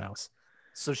Furio's house?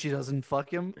 So she doesn't fuck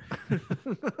him?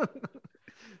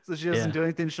 So she doesn't do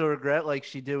anything she'll regret, like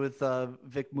she did with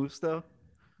Vic Musto?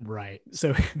 Right.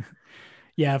 So...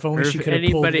 Yeah, if only she could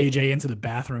have pulled AJ into the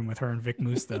bathroom with her and Vic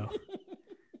Musto.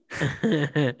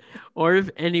 Or if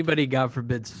anybody, God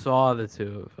forbid, saw the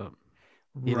two of them.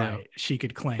 Right. She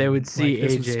could claim. They would see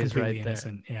like, AJ's right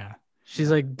innocent. there. Yeah. She's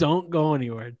like, don't go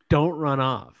anywhere. Don't run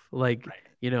off. Like,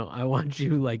 I want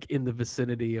you like in the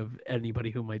vicinity of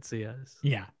anybody who might see us.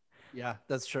 Yeah. Yeah,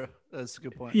 that's true. That's a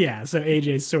good point. Yeah. So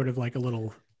AJ's sort of like a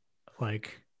little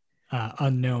like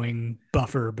unknowing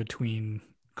buffer between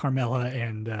Carmela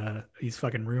and these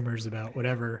fucking rumors about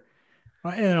whatever,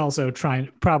 and also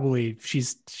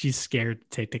she's scared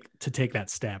to take that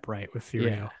step, right, with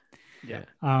Furio. Yeah.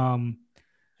 And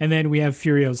then we have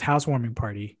Furio's housewarming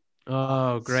party.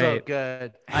 Oh, great. So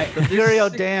good. The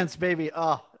Furio dance, baby.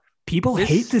 Oh, people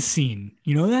hate this scene.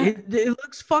 You know that? It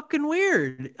looks fucking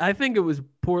weird. I think it was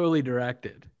poorly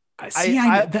directed. I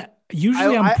kind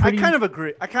of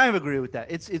agree. I kind of agree with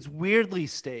that. It's weirdly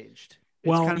staged.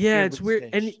 It's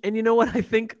weird, and you know what? I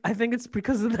think it's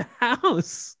because of the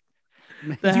house.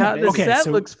 The set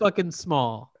looks fucking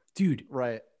small, dude.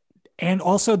 Right, and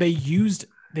also they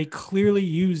clearly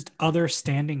used other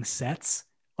standing sets.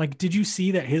 Like, did you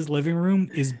see that his living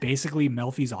room is basically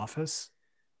Melfi's office?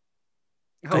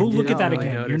 Go look at that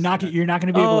again. You're not going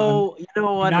to be able to. You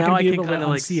know what? Now I can kind of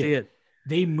like see it.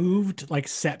 they moved like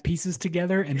set pieces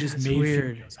together and just made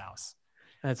Furio's house.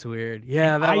 That's weird.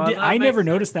 Yeah, I never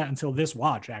noticed that until this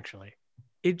watch. Actually,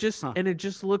 it just and it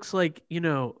just looks like, you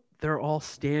know, they're all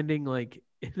standing like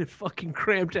in a fucking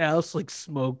cramped house, like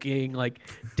smoking, like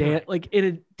like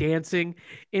dancing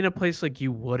in a place like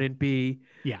you wouldn't be.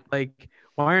 Yeah. Like,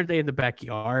 why aren't they in the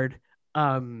backyard?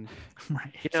 Right.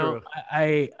 You know, true.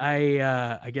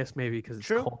 I guess maybe because it's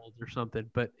cold or something.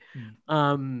 But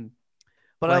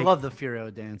but like, I love the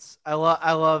Furio dance. I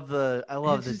love the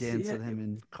dance of him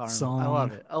and Carm.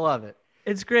 I love it.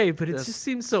 It's great, but it just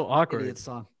seems so awkward. Idiot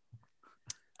song.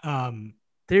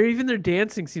 Their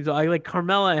dancing seems like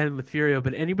Carmela and the Furio,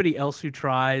 but anybody else who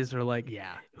tries or like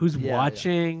who's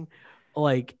watching.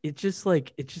 Like it just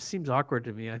seems awkward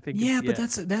to me. I think but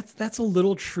that's a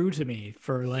little true to me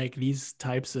for like these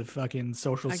types of fucking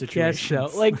social situations. I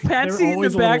guess so. Like Patsy in the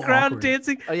background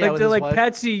dancing. Oh, yeah, like they're like wife.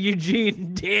 Patsy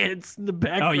Eugene dance in the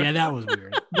background. Oh yeah, that was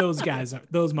weird. Those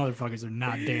motherfuckers are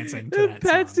not dancing to that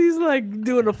Patsy's song. Like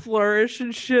doing a flourish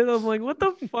and shit. I'm like, what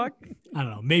the fuck? I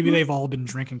don't know. Maybe they've all been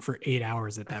drinking for 8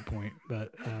 hours at that point,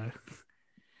 but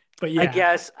yeah,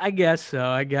 I guess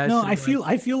so. No, I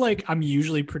feel like I'm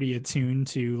usually pretty attuned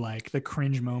to like the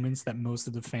cringe moments that most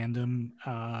of the fandom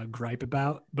gripe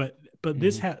about. But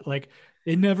this had like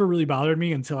it never really bothered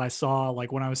me until I saw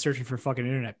like when I was searching for fucking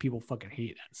internet, people fucking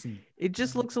hate that scene. It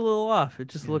just looks a little off. It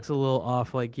just looks a little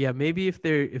off. Like maybe if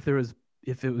it was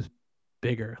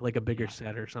bigger, like a bigger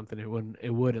set or something, it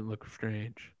wouldn't look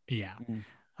strange. Yeah.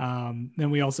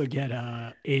 Then we also get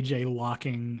AJ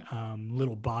locking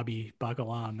little Bobby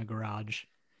Bacala in the garage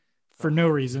for no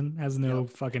reason, has no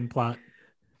fucking plot.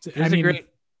 There's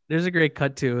a great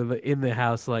cut to in the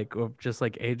house, like just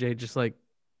like AJ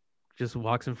just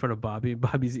walks in front of Bobby.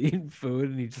 Bobby's eating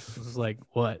food and he just was like,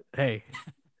 "What? Hey."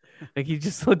 Like he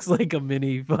just looks like a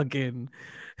mini fucking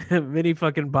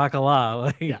Bacala.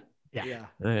 Like, yeah.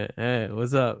 Hey,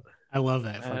 what's up? I love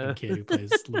that fucking kid who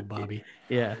plays little Bobby.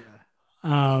 Yeah.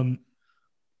 And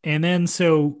then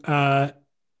so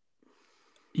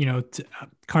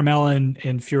Carmela and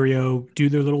Furio do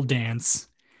their little dance,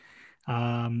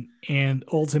 and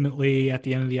ultimately at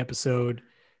the end of the episode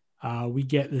we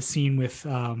get the scene with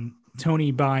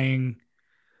Tony buying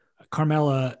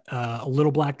Carmela a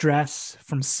little black dress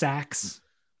from Saks.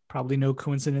 Probably no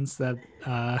coincidence that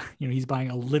he's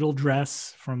buying a little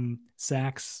dress from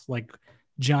Saks, like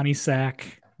Johnny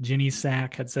Sack, Ginny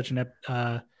Sack had such an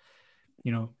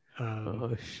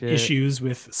issues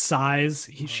with size.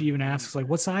 She even asks like,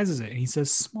 what size is it? And he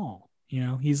says small.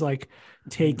 He's like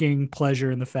taking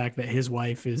pleasure in the fact that his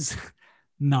wife is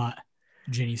not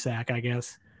Ginny Sack, I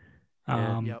guess.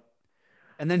 Yep.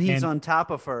 And then he's on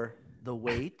top of her. The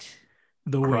weight,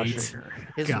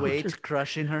 his weight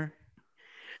crushing her.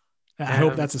 I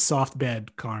hope that's a soft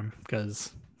bed, Carm,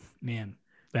 because man,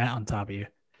 that on top of you.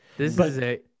 Go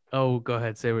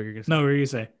ahead. Say what you're gonna say. No, what were you gonna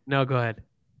say? No, go ahead.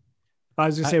 I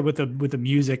was gonna say with the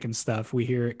music and stuff, we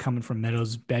hear it coming from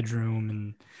Meadows'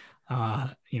 bedroom,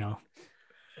 and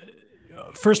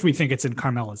first we think it's in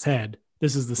Carmela's head.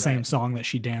 This is the same song that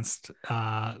she danced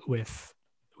with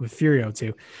Furio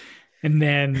to, and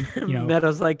then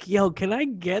Meadows like, "Yo, can I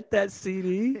get that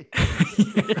CD?"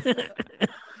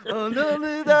 I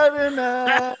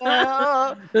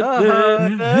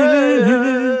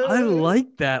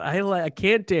like that. I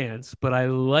can't dance, but I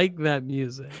like that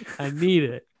music. I need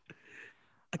it.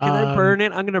 Can I burn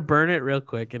it? I'm gonna burn it real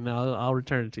quick, and I'll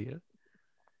return it to you.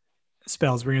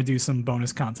 Spells. We're gonna do some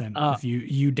bonus content of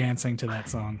you dancing to that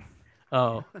song.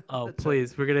 Oh,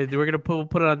 please. We're gonna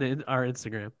put it on our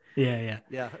Instagram. Yeah.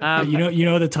 You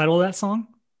know the title of that song?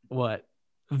 What?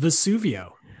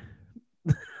 Vesuvio.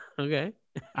 Okay.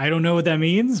 I don't know what that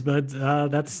means, but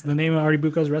that's the name of Artie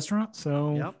Bucco's restaurant.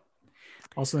 So,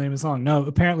 also the name of the song. No,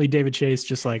 apparently David Chase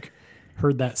just like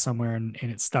heard that somewhere and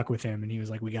it stuck with him, and he was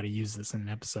like, "We got to use this in an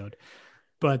episode."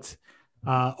 But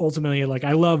ultimately, like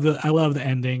I love the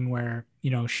ending where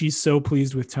she's so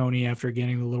pleased with Tony after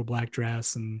getting the little black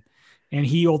dress, and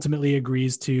he ultimately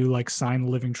agrees to like sign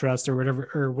the living trust or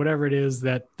whatever it is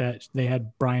that they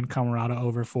had Brian Camarata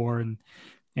over for, and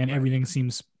everything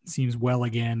seems well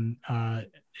again,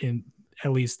 in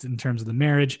at least in terms of the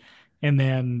marriage. And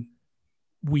then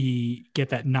we get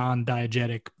that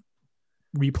non-diegetic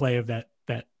replay of that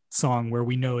song where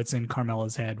we know it's in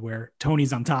Carmela's head, where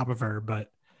Tony's on top of her,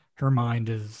 but her mind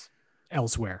is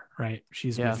elsewhere, right?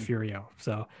 She's with Furio.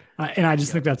 So, and I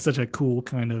just think that's such a cool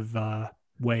kind of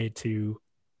way to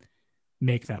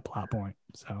make that plot point.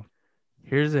 So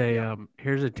here's a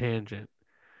tangent.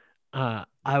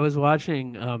 I was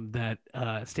watching that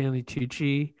Stanley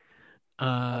Tucci the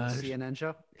CNN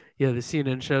show. Yeah, the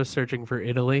CNN show Searching for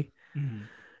Italy. Mm-hmm.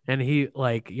 and he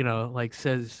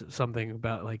says something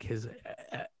about like his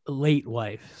late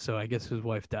wife. So I guess his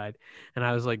wife died, and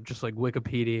I was like just like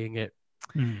Wikipediaing it,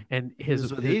 and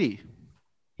his with Edie.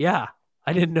 Yeah,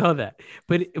 I didn't know that,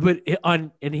 but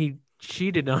he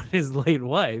cheated on his late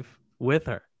wife with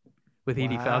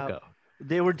Edie Falco.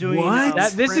 They were doing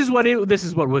what? This is what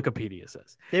Wikipedia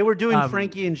says. They were doing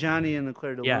Frankie and Johnny and the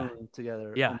Claire de Lune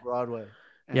together on Broadway.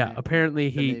 Yeah, apparently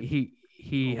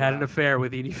he had an affair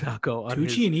with Edie Falco.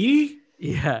 Tucci and Edie?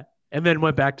 Yeah, and then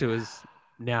went back to his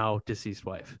now deceased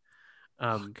wife.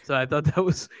 So I thought that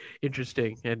was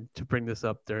interesting, and to bring this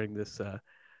up during this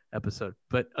episode.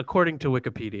 But according to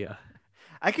Wikipedia,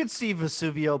 I could see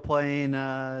Vesuvio playing,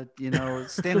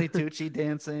 Stanley Tucci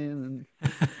dancing.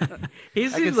 And he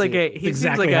seems like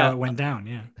how it went down.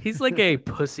 Yeah, he's like a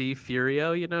pussy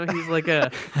Furio. He's like a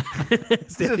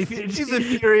he's a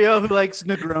Furio who likes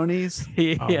Negronis.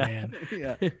 Yeah.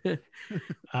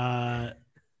 Man.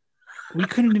 We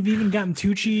couldn't have even gotten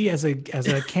Tucci as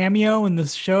a cameo in the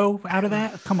show out of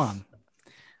that. Come on.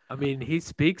 I mean, he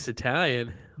speaks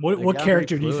Italian. What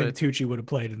character do you think Tucci would have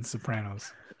played in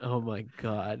Sopranos? Oh my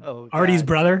God. Artie's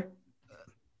brother?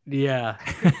 Yeah.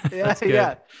 That's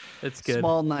good.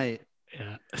 Small Night.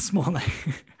 Yeah. Small Night.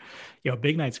 Yo,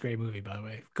 Big Night's a great movie, by the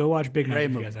way. Go watch Big Night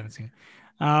if you guys haven't seen it.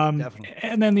 Definitely.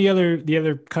 And then the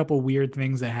other couple weird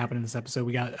things that happened in this episode,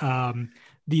 we got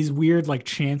these weird like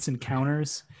chance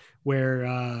encounters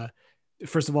where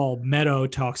first of all, Meadow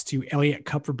talks to Elliot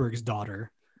Kupferberg's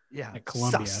daughter. Yeah. At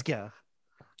Columbia. Saskia.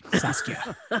 Who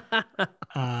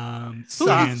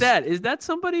is that? Is that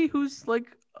somebody who's like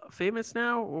famous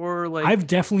now, or like? I've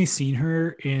definitely seen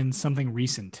her in something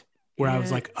recent where I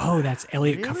was like, "Oh, that's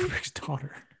Elliot Kupferberg's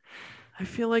daughter." I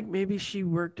feel like maybe she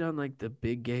worked on like the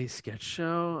Big Gay Sketch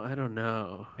Show. I don't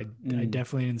know. I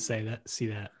definitely didn't see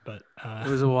that, but it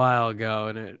was a while ago,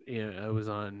 and it was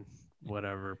on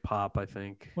whatever Pop, I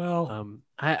think. Well,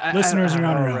 listeners are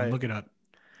on her own. Right. Look it up.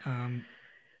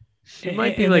 She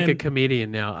might be like a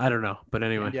comedian now. I don't know. But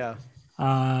anyway. Yeah.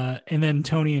 And then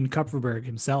Tony and Kupferberg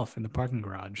himself in the parking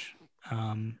garage.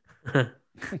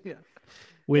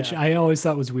 Which I always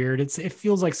thought was weird. It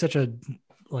feels like such a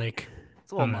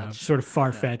sort of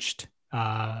far-fetched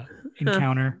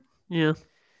encounter. Yeah.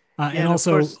 And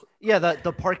also course,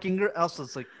 the parking also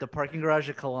it's like the parking garage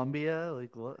at Columbia.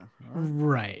 Like what?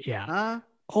 Right. Yeah.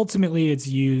 Ultimately it's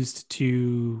used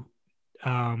to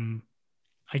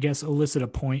I guess elicit a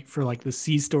point for like the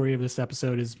C story of this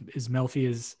episode is Melfi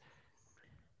is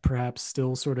perhaps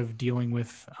still sort of dealing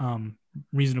with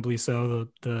reasonably so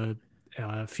the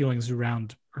feelings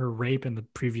around her rape in the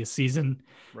previous season,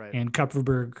 right? And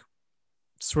Kupferberg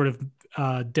sort of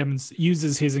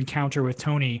uses his encounter with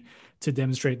Tony to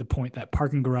demonstrate the point that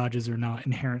parking garages are not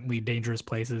inherently dangerous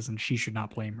places, and she should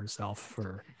not blame herself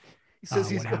for. He says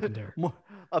he's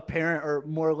a parent, or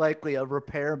more likely a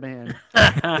repairman.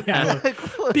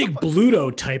 Big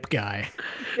Bluto type guy.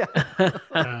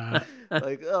 Yeah.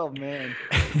 Like, oh man.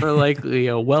 More likely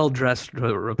a well-dressed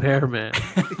repairman.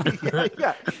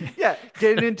 yeah.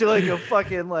 Getting into like a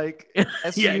fucking like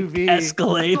SUV.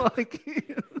 Escalade.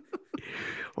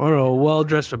 Or a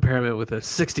well-dressed repairman with a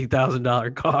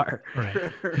 $60,000 car.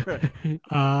 Right.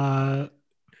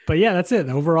 But yeah, that's it.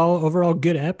 Overall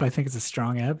good ep. I think it's a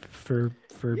strong ep for.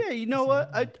 Yeah, you know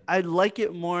what? I like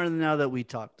it more now that we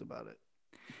talked about it.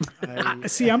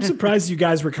 See, I'm surprised you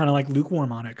guys were kind of like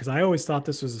lukewarm on it because I always thought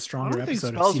this was a stronger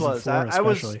episode of season 4.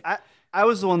 I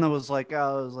was the one that was like,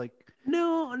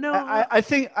 no. I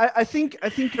think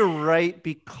you're right,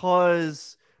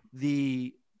 because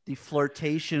the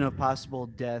flirtation of possible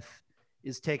death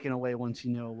is taken away once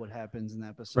you know what happens in the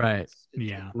episode. Right.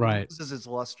 It loses its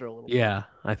luster a little bit. Yeah,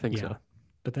 I think so.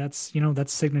 But that's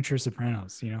signature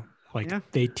Sopranos,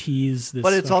 they tease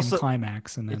this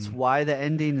climax, and then it's why the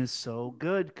ending is so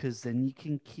good, because then you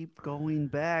can keep going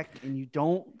back and you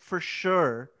don't for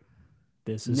sure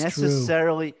this is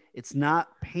necessarily true. It's not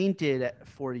painted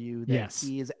for you that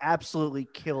he is absolutely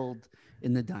killed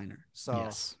in the diner. So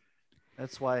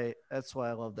that's why I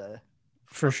love the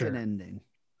ending.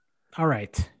 All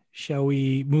right. Shall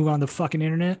we move on to fucking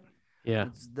internet? Yeah.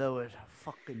 Let's do it.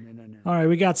 Fucking internet. All right.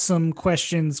 We got some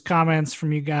questions, comments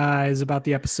from you guys about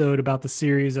the episode, about the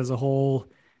series as a whole.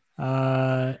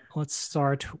 Let's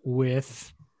start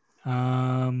with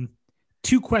 2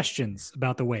 questions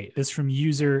about the wait. This from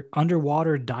user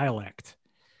Underwater Dialect.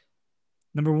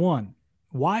 Number 1,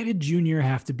 why did Junior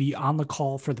have to be on the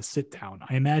call for the sit down?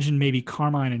 I imagine maybe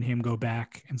Carmine and him go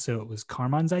back, and so it was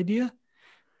Carmine's idea.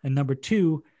 And number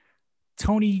 2,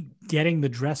 Tony getting the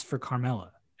dress for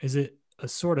Carmela. Is it a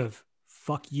sort of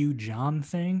fuck you, John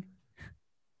thing?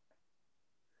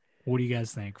 What do you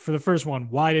guys think? For the first one,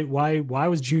 why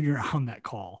was Junior on that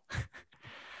call?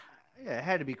 Yeah, it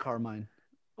had to be Carmine.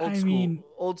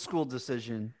 Old school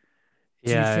decision.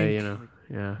 Yeah,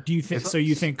 Do you think so?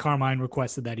 You think Carmine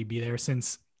requested that he be there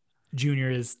since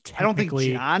Junior is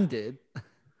technically? I don't think John did.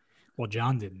 Well,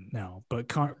 John didn't. No,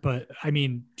 but I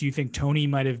mean, do you think Tony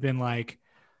might have been like,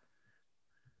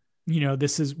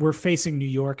 we're facing New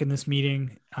York in this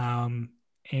meeting,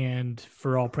 and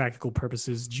for all practical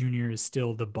purposes, Junior is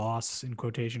still the boss in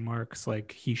quotation marks.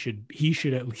 Like he should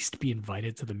at least be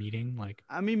invited to the meeting. Like,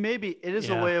 I mean, maybe it is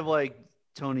a way of like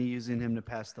Tony using him to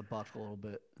pass the buck a little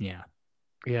bit. Yeah.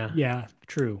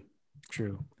 True.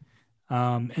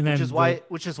 And then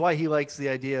which is why he likes the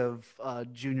idea of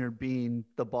Junior being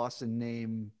the Boston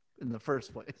name in the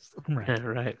first place.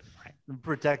 Right.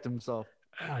 Protect himself.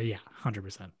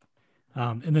 100%.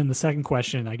 And then the second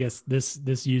question, I guess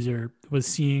this user was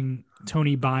seeing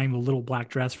Tony buying the little black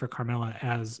dress for Carmela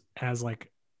as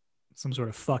like some sort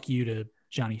of fuck you to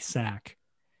Johnny Sack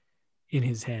in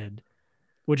his head,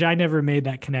 which I never made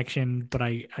that connection, but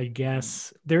I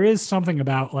guess there is something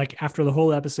about like after the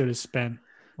whole episode is spent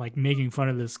like making fun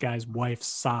of this guy's wife's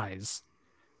size,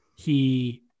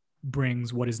 he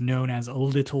brings what is known as a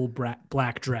little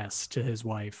black dress to his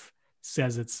wife,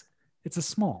 says it's a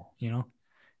small,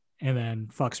 and then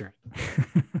fucks her.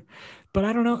 But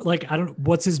I don't know,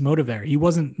 what's his motive there? He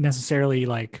wasn't necessarily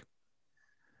like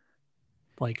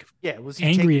was he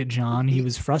angry at John. He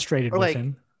was frustrated with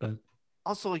him, but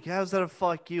also like, how's that a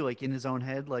fuck you? Like in his own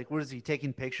head, like what is he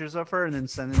taking pictures of her and then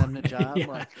sending them to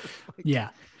John?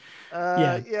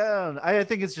 I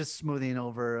think it's just smoothing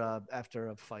over after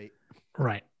a fight.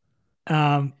 Right.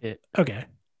 Okay.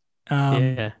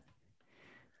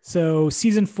 So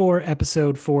season 4,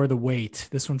 episode 4, The Wait.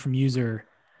 This one from user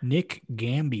Nick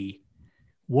Gamby.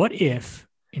 What if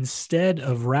instead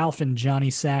of Ralph and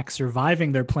Johnny Sack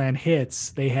surviving their planned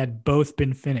hits, they had both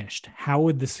been finished? How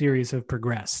would the series have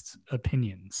progressed?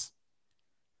 Opinions.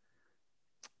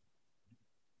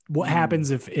 What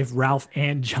happens if Ralph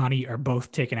and Johnny are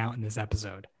both taken out in this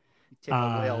episode? You take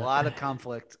away a lot of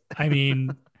conflict. I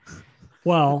mean,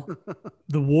 well,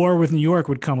 the war with New York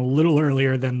would come a little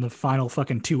earlier than the final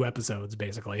fucking 2 episodes,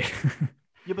 basically.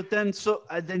 Yeah, but then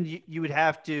you would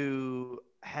have to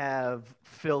have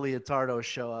Phil Leotardo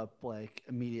show up like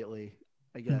immediately,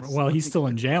 I guess. Well, he's still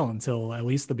in jail until at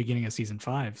least the beginning of season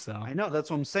 5. So I know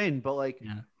that's what I'm saying, but like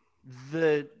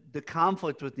the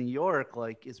conflict with New York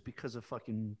like is because of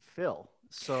fucking Phil.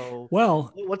 So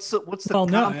what's the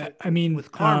conflict? No, I mean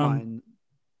with Carmine.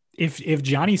 If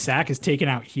Johnny Sack is taken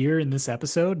out here in this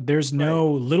episode, there's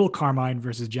no little Carmine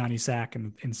versus Johnny Sack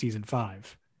in season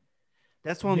 5.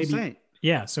 That's what I'm saying.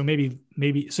 Yeah, so maybe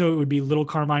so it would be little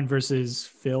Carmine versus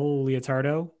Phil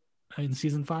Leotardo in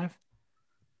season 5.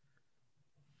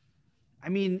 I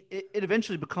mean, it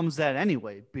eventually becomes that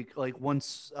anyway. Like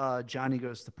once Johnny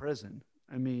goes to prison.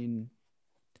 I mean,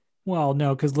 well,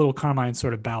 no, because little Carmine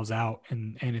sort of bows out,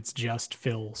 and it's just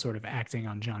Phil sort of acting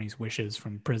on Johnny's wishes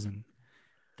from prison.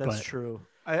 That's true.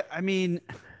 I mean,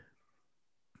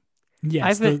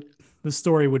 yes, the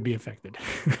story would be affected.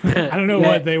 I don't know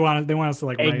what they want. They want us to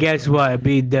like. Hey, guess what?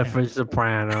 Be different,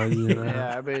 Sopranos.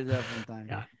 Yeah, it'd be a different thing.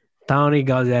 Yeah. Tony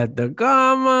goes at the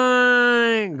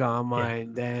Carmine.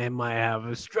 They might have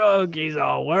a stroke. He's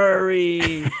all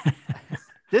worried.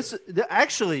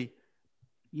 Actually,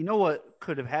 you know what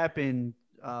could have happened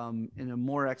in a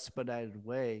more expedited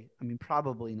way? I mean,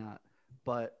 probably not,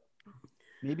 but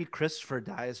maybe Christopher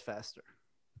dies faster.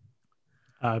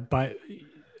 But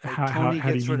Tony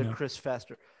how gets do you rid know? of Chris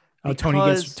faster.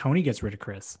 Tony gets rid of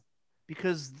Chris.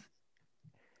 Because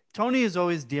Tony is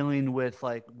always dealing with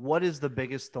like what is the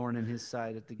biggest thorn in his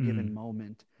side at the given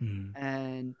moment.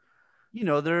 And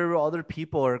there are other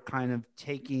people are kind of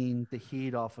taking the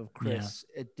heat off of Chris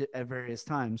at various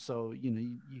times. So,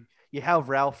 you have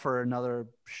Ralph for another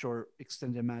short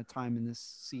extended amount of time in this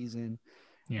season.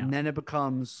 Yeah. And then it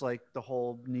becomes like the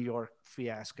whole New York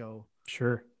fiasco.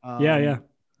 Sure.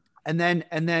 And then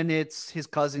it's his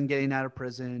cousin getting out of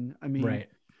prison. I mean, right.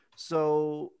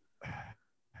 So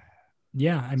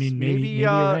yeah, I mean, maybe you're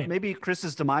right. Maybe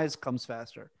Chris's demise comes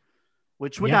faster,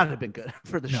 which would not have been good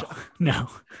for the show. No,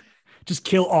 just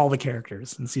kill all the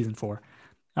characters in season 4.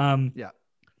 All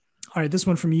right, this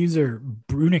one from user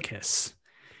Brunicus.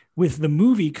 With the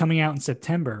movie coming out in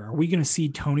September, are we going to see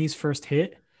Tony's first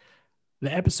hit?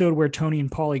 The episode where Tony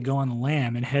and Paulie go on the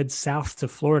lam and head south to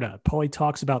Florida. Paulie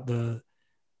talks about the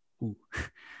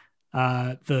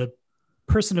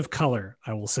person of color,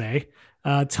 I will say.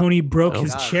 Tony broke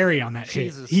his cherry on that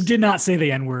hit. He did not say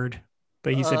the N-word,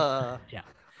 but he said, yeah.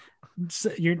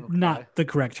 So you're not the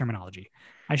correct terminology.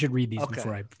 I should read these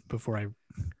before I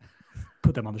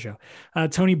put them on the show.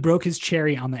 Tony broke his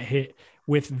cherry on that hit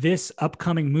with this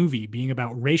upcoming movie being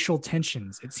about racial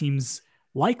tensions. It seems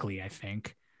likely, I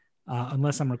think,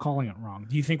 unless I'm recalling it wrong.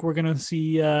 Do you think we're going to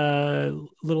see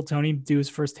little Tony do his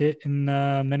first hit in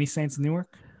Many Saints of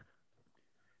Newark?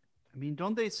 I mean,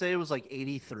 don't they say it was like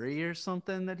 83 or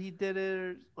something that he did it?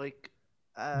 Or like,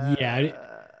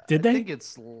 did they? I think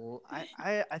it's.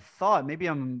 I thought maybe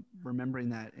I'm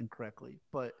remembering that incorrectly,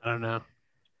 but I don't know.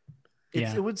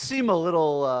 It would seem a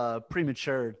little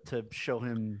premature to show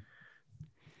him.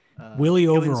 Willie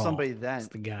Overall. Somebody then. That's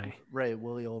the guy. Right,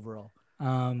 Willie Overall.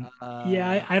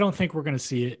 I don't think we're going to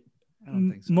see it. I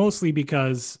don't think so. Mostly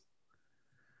because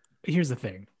here's the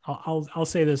thing. I'll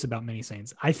say this about Many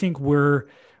Saints. I think we're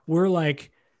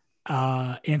like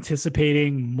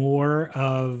anticipating more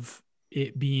of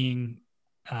it being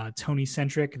Tony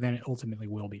centric than it ultimately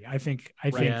will be. I think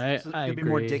it'll be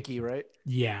more Dickie, right?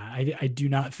 Yeah, I do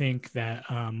not think that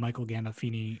Michael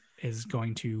Gandolfini is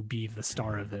going to be the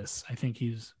star of this. I think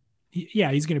he's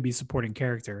going to be a supporting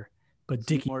character, but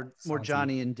Dickie more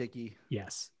Johnny and Dickie.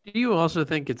 Yes. Do you also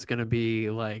think it's going to be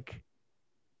like,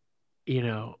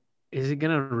 is it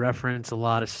going to reference a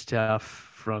lot of stuff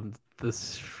from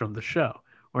the show,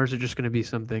 or is it just going to be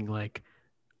something like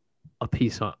a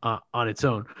piece on its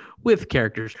own with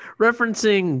characters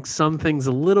referencing some things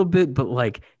a little bit, but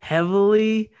like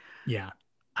heavily? Yeah,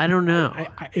 I don't know.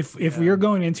 If we are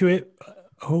going into it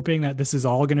hoping that this is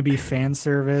all going to be fan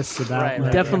service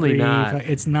about definitely not.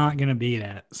 It's not going to be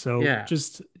that. So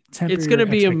just temper it's going to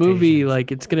be a movie,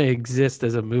 like it's going to exist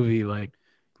as a movie, like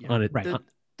on it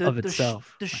of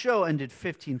itself. The show ended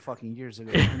 15 fucking years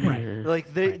ago. I mean,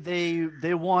 like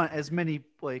they want as many,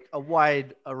 like a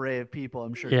wide array of people,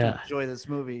 I'm sure, to enjoy this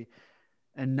movie,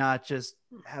 and not just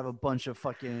have a bunch of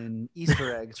fucking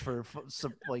Easter eggs for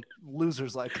some like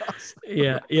losers like us.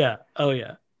 Yeah. Oh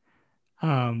yeah.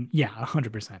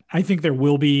 100%. I think there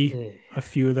will be a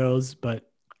few of those, but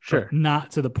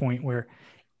not to the point where,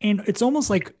 and it's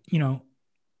almost like,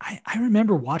 I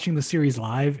remember watching the series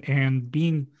live and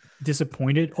being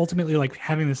disappointed, ultimately like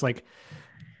having this like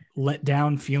let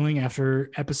down feeling after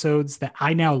episodes that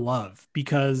I now love,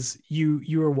 because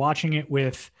you are watching it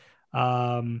with,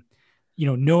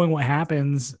 knowing what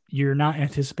happens, you're not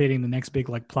anticipating the next big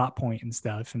like plot point and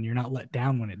stuff, and you're not let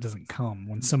down when it doesn't come,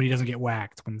 when somebody doesn't get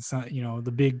whacked, when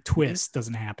the big twist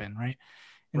doesn't happen, right?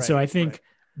 And so I think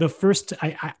the first,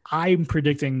 I'm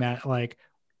predicting that like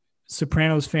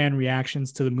Sopranos fan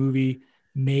reactions to the movie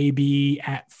may be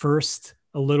at first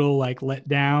a little like let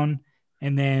down,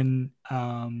 and then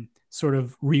sort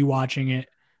of rewatching it,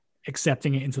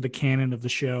 accepting it into the canon of the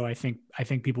show. I think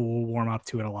people will warm up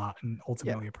to it a lot and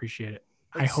ultimately appreciate it.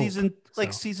 Like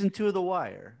season 2 of The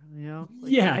Wire,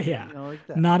 like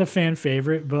that. Not a fan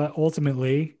favorite, but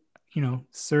ultimately,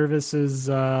 services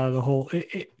the whole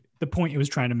the point it was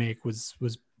trying to make was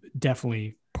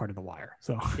definitely part of The Wire.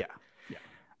 So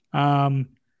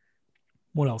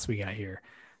what else we got here?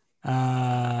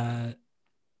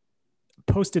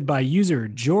 Posted by user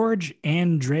George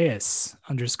Andreas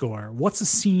 _. What's a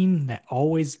scene that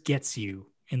always gets you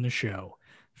in the show?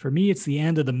 For me, it's the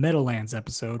end of the Meadowlands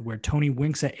episode where Tony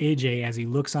winks at AJ as he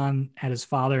looks on at his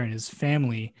father and his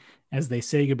family as they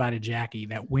say goodbye to Jackie.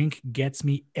 That wink gets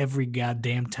me every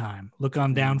goddamn time. Look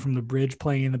on down from the bridge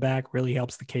playing in the back really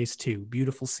helps the case too.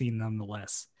 Beautiful scene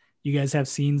nonetheless. You guys have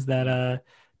scenes that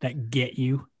get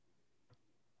you?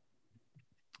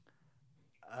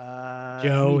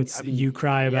 Joe, you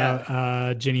cry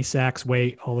about Ginny Sack's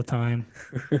weight all the time.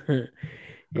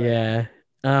 Yeah.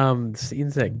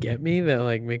 Scenes that get me, that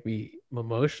like make me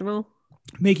emotional,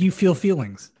 make you feel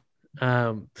feelings.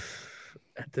 At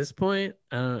this point,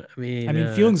 I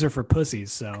mean, feelings are for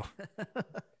pussies. So,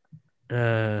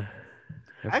 I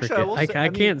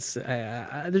can't say.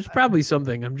 There's probably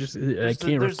something. I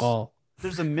can't recall.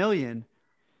 There's a million.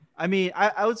 I mean,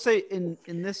 I would say in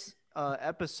this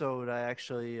episode, I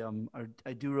actually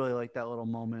I do really like that little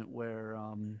moment where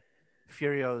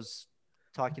Furio's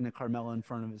talking to Carmela in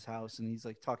front of his house, and he's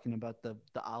like talking about the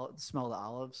smell of the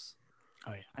olives.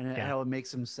 Oh yeah, and how it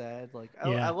makes him sad. Like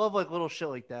I love like little shit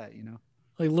like that,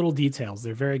 like little details.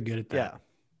 They're very good at that.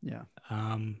 Yeah.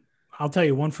 I'll tell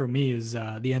you one for me is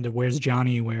the end of Where's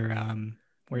Johnny, where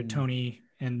Tony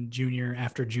and Junior,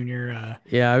 after Junior,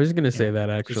 I was gonna say that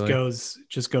actually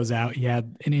just goes out. He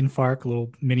had an infarct, a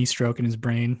little mini stroke in his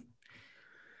brain.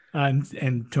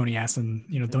 And Tony asked him,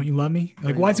 don't you love me?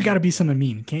 Like, why's it got to be something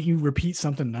mean? Can't you repeat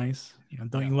something nice?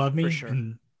 Don't you love me? For sure.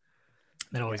 And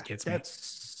that always gets me.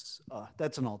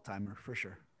 That's an all-timer for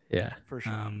sure. Yeah, for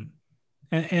sure.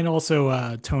 And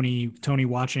also Tony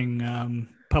watching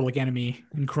Public Enemy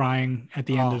and crying at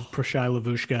the end of Proshai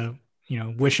Lavushka.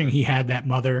 wishing he had that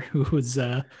mother who was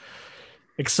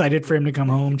excited for him to come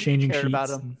home, changing sheets. About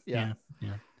him. Yeah.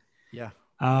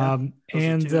 And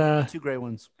two great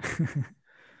ones.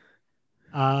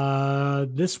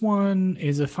 This one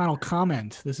is a final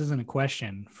comment. This isn't a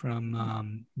question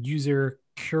from user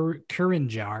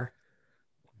Kurinjar.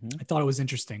 I thought it was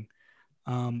interesting.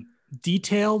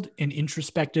 Detailed and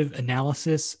introspective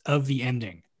analysis of the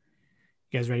ending.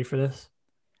 You guys ready for this?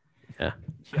 Yeah.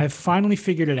 I've finally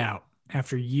figured it out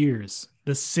after years.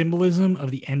 The symbolism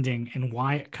of the ending and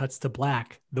why it cuts to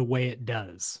black the way it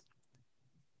does.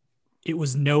 It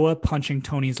was Noah punching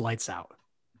Tony's lights out.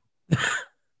 What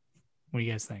do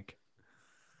you guys think?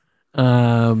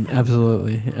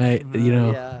 Absolutely.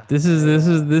 This is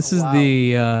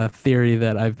the theory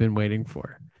that I've been waiting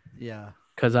for. Yeah.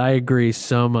 Because I agree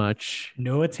so much.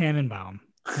 Noah Tannenbaum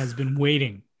has been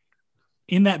waiting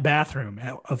in that bathroom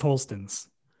of Holston's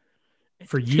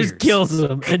for years. Just kills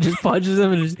him and just punches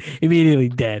him and is immediately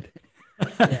dead.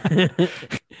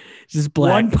 Just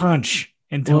black. One punch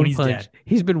and Tony's dead.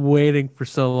 He's been waiting for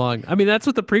so long. I mean, that's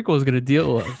what the prequel is going to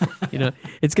deal with.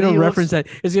 It's going to reference that.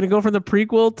 It's going to go from the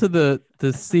prequel to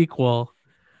the sequel,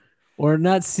 or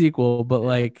not sequel, but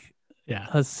a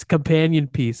companion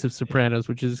piece of Sopranos,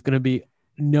 which is going to be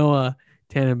Noah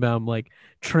Tannenbaum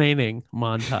training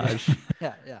montage.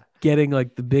 Getting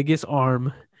the biggest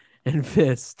arm and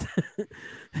fist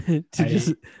to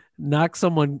just knock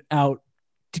someone out,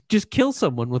 to just kill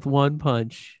someone with one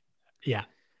punch. Yeah.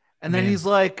 And then he's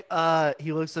like,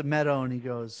 he looks at Meadow and he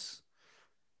goes,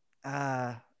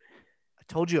 I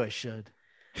told you I should.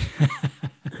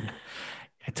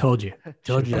 I told you.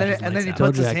 And then he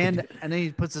puts his hand, and then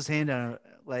he puts his hand on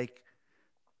her,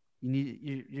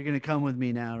 you're gonna come with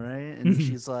me now, right? And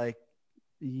she's like,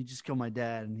 you just killed my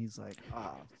dad. And he's like,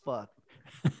 oh fuck.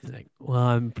 He's like, well,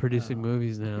 I'm producing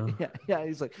movies now. Yeah.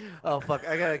 He's like, oh fuck,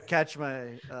 I gotta catch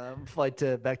my flight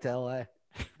back to LA.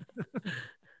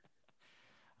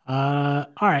 All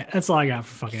right, that's all I got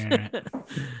for fucking internet.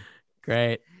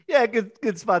 Great. Yeah,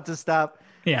 good spot to stop.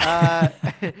 Yeah.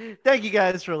 Thank you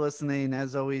guys for listening.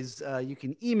 As always, you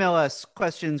can email us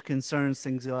questions, concerns,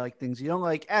 things you like, things you don't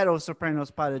like, at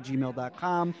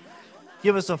osopranospod@gmail.com.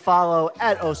 Give us a follow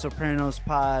at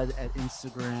osopranospod at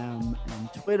Instagram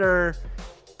and Twitter.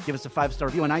 Give us a 5-star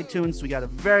review on iTunes. We got a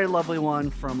very lovely one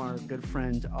from our good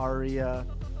friend Aria.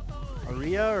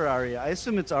 Aria? I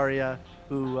assume it's Aria,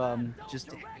 who just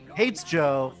hates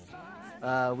Joe.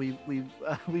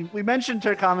 We mentioned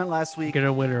her comment last week.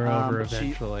 Gonna win her over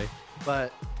eventually.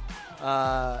 But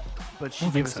she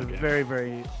gave us a very,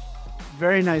 very,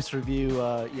 very nice review.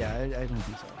 I don't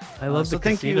think so. I love the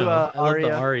casino. Thank you, Aria.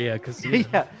 I love the Aria casino.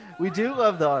 Yeah, we do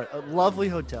love the lovely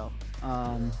hotel.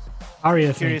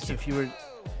 Aria, curious if you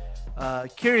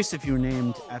were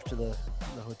named after the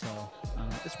hotel.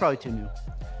 It's probably too new.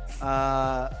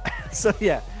 So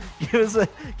yeah, give us a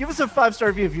 5-star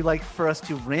review if you'd like for us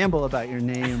to ramble about your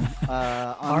name.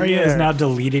 Aria is now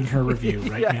deleting her review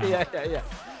right now.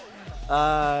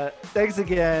 Yeah. Thanks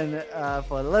again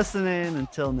for listening.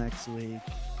 Until next week.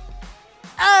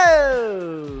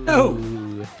 Oh.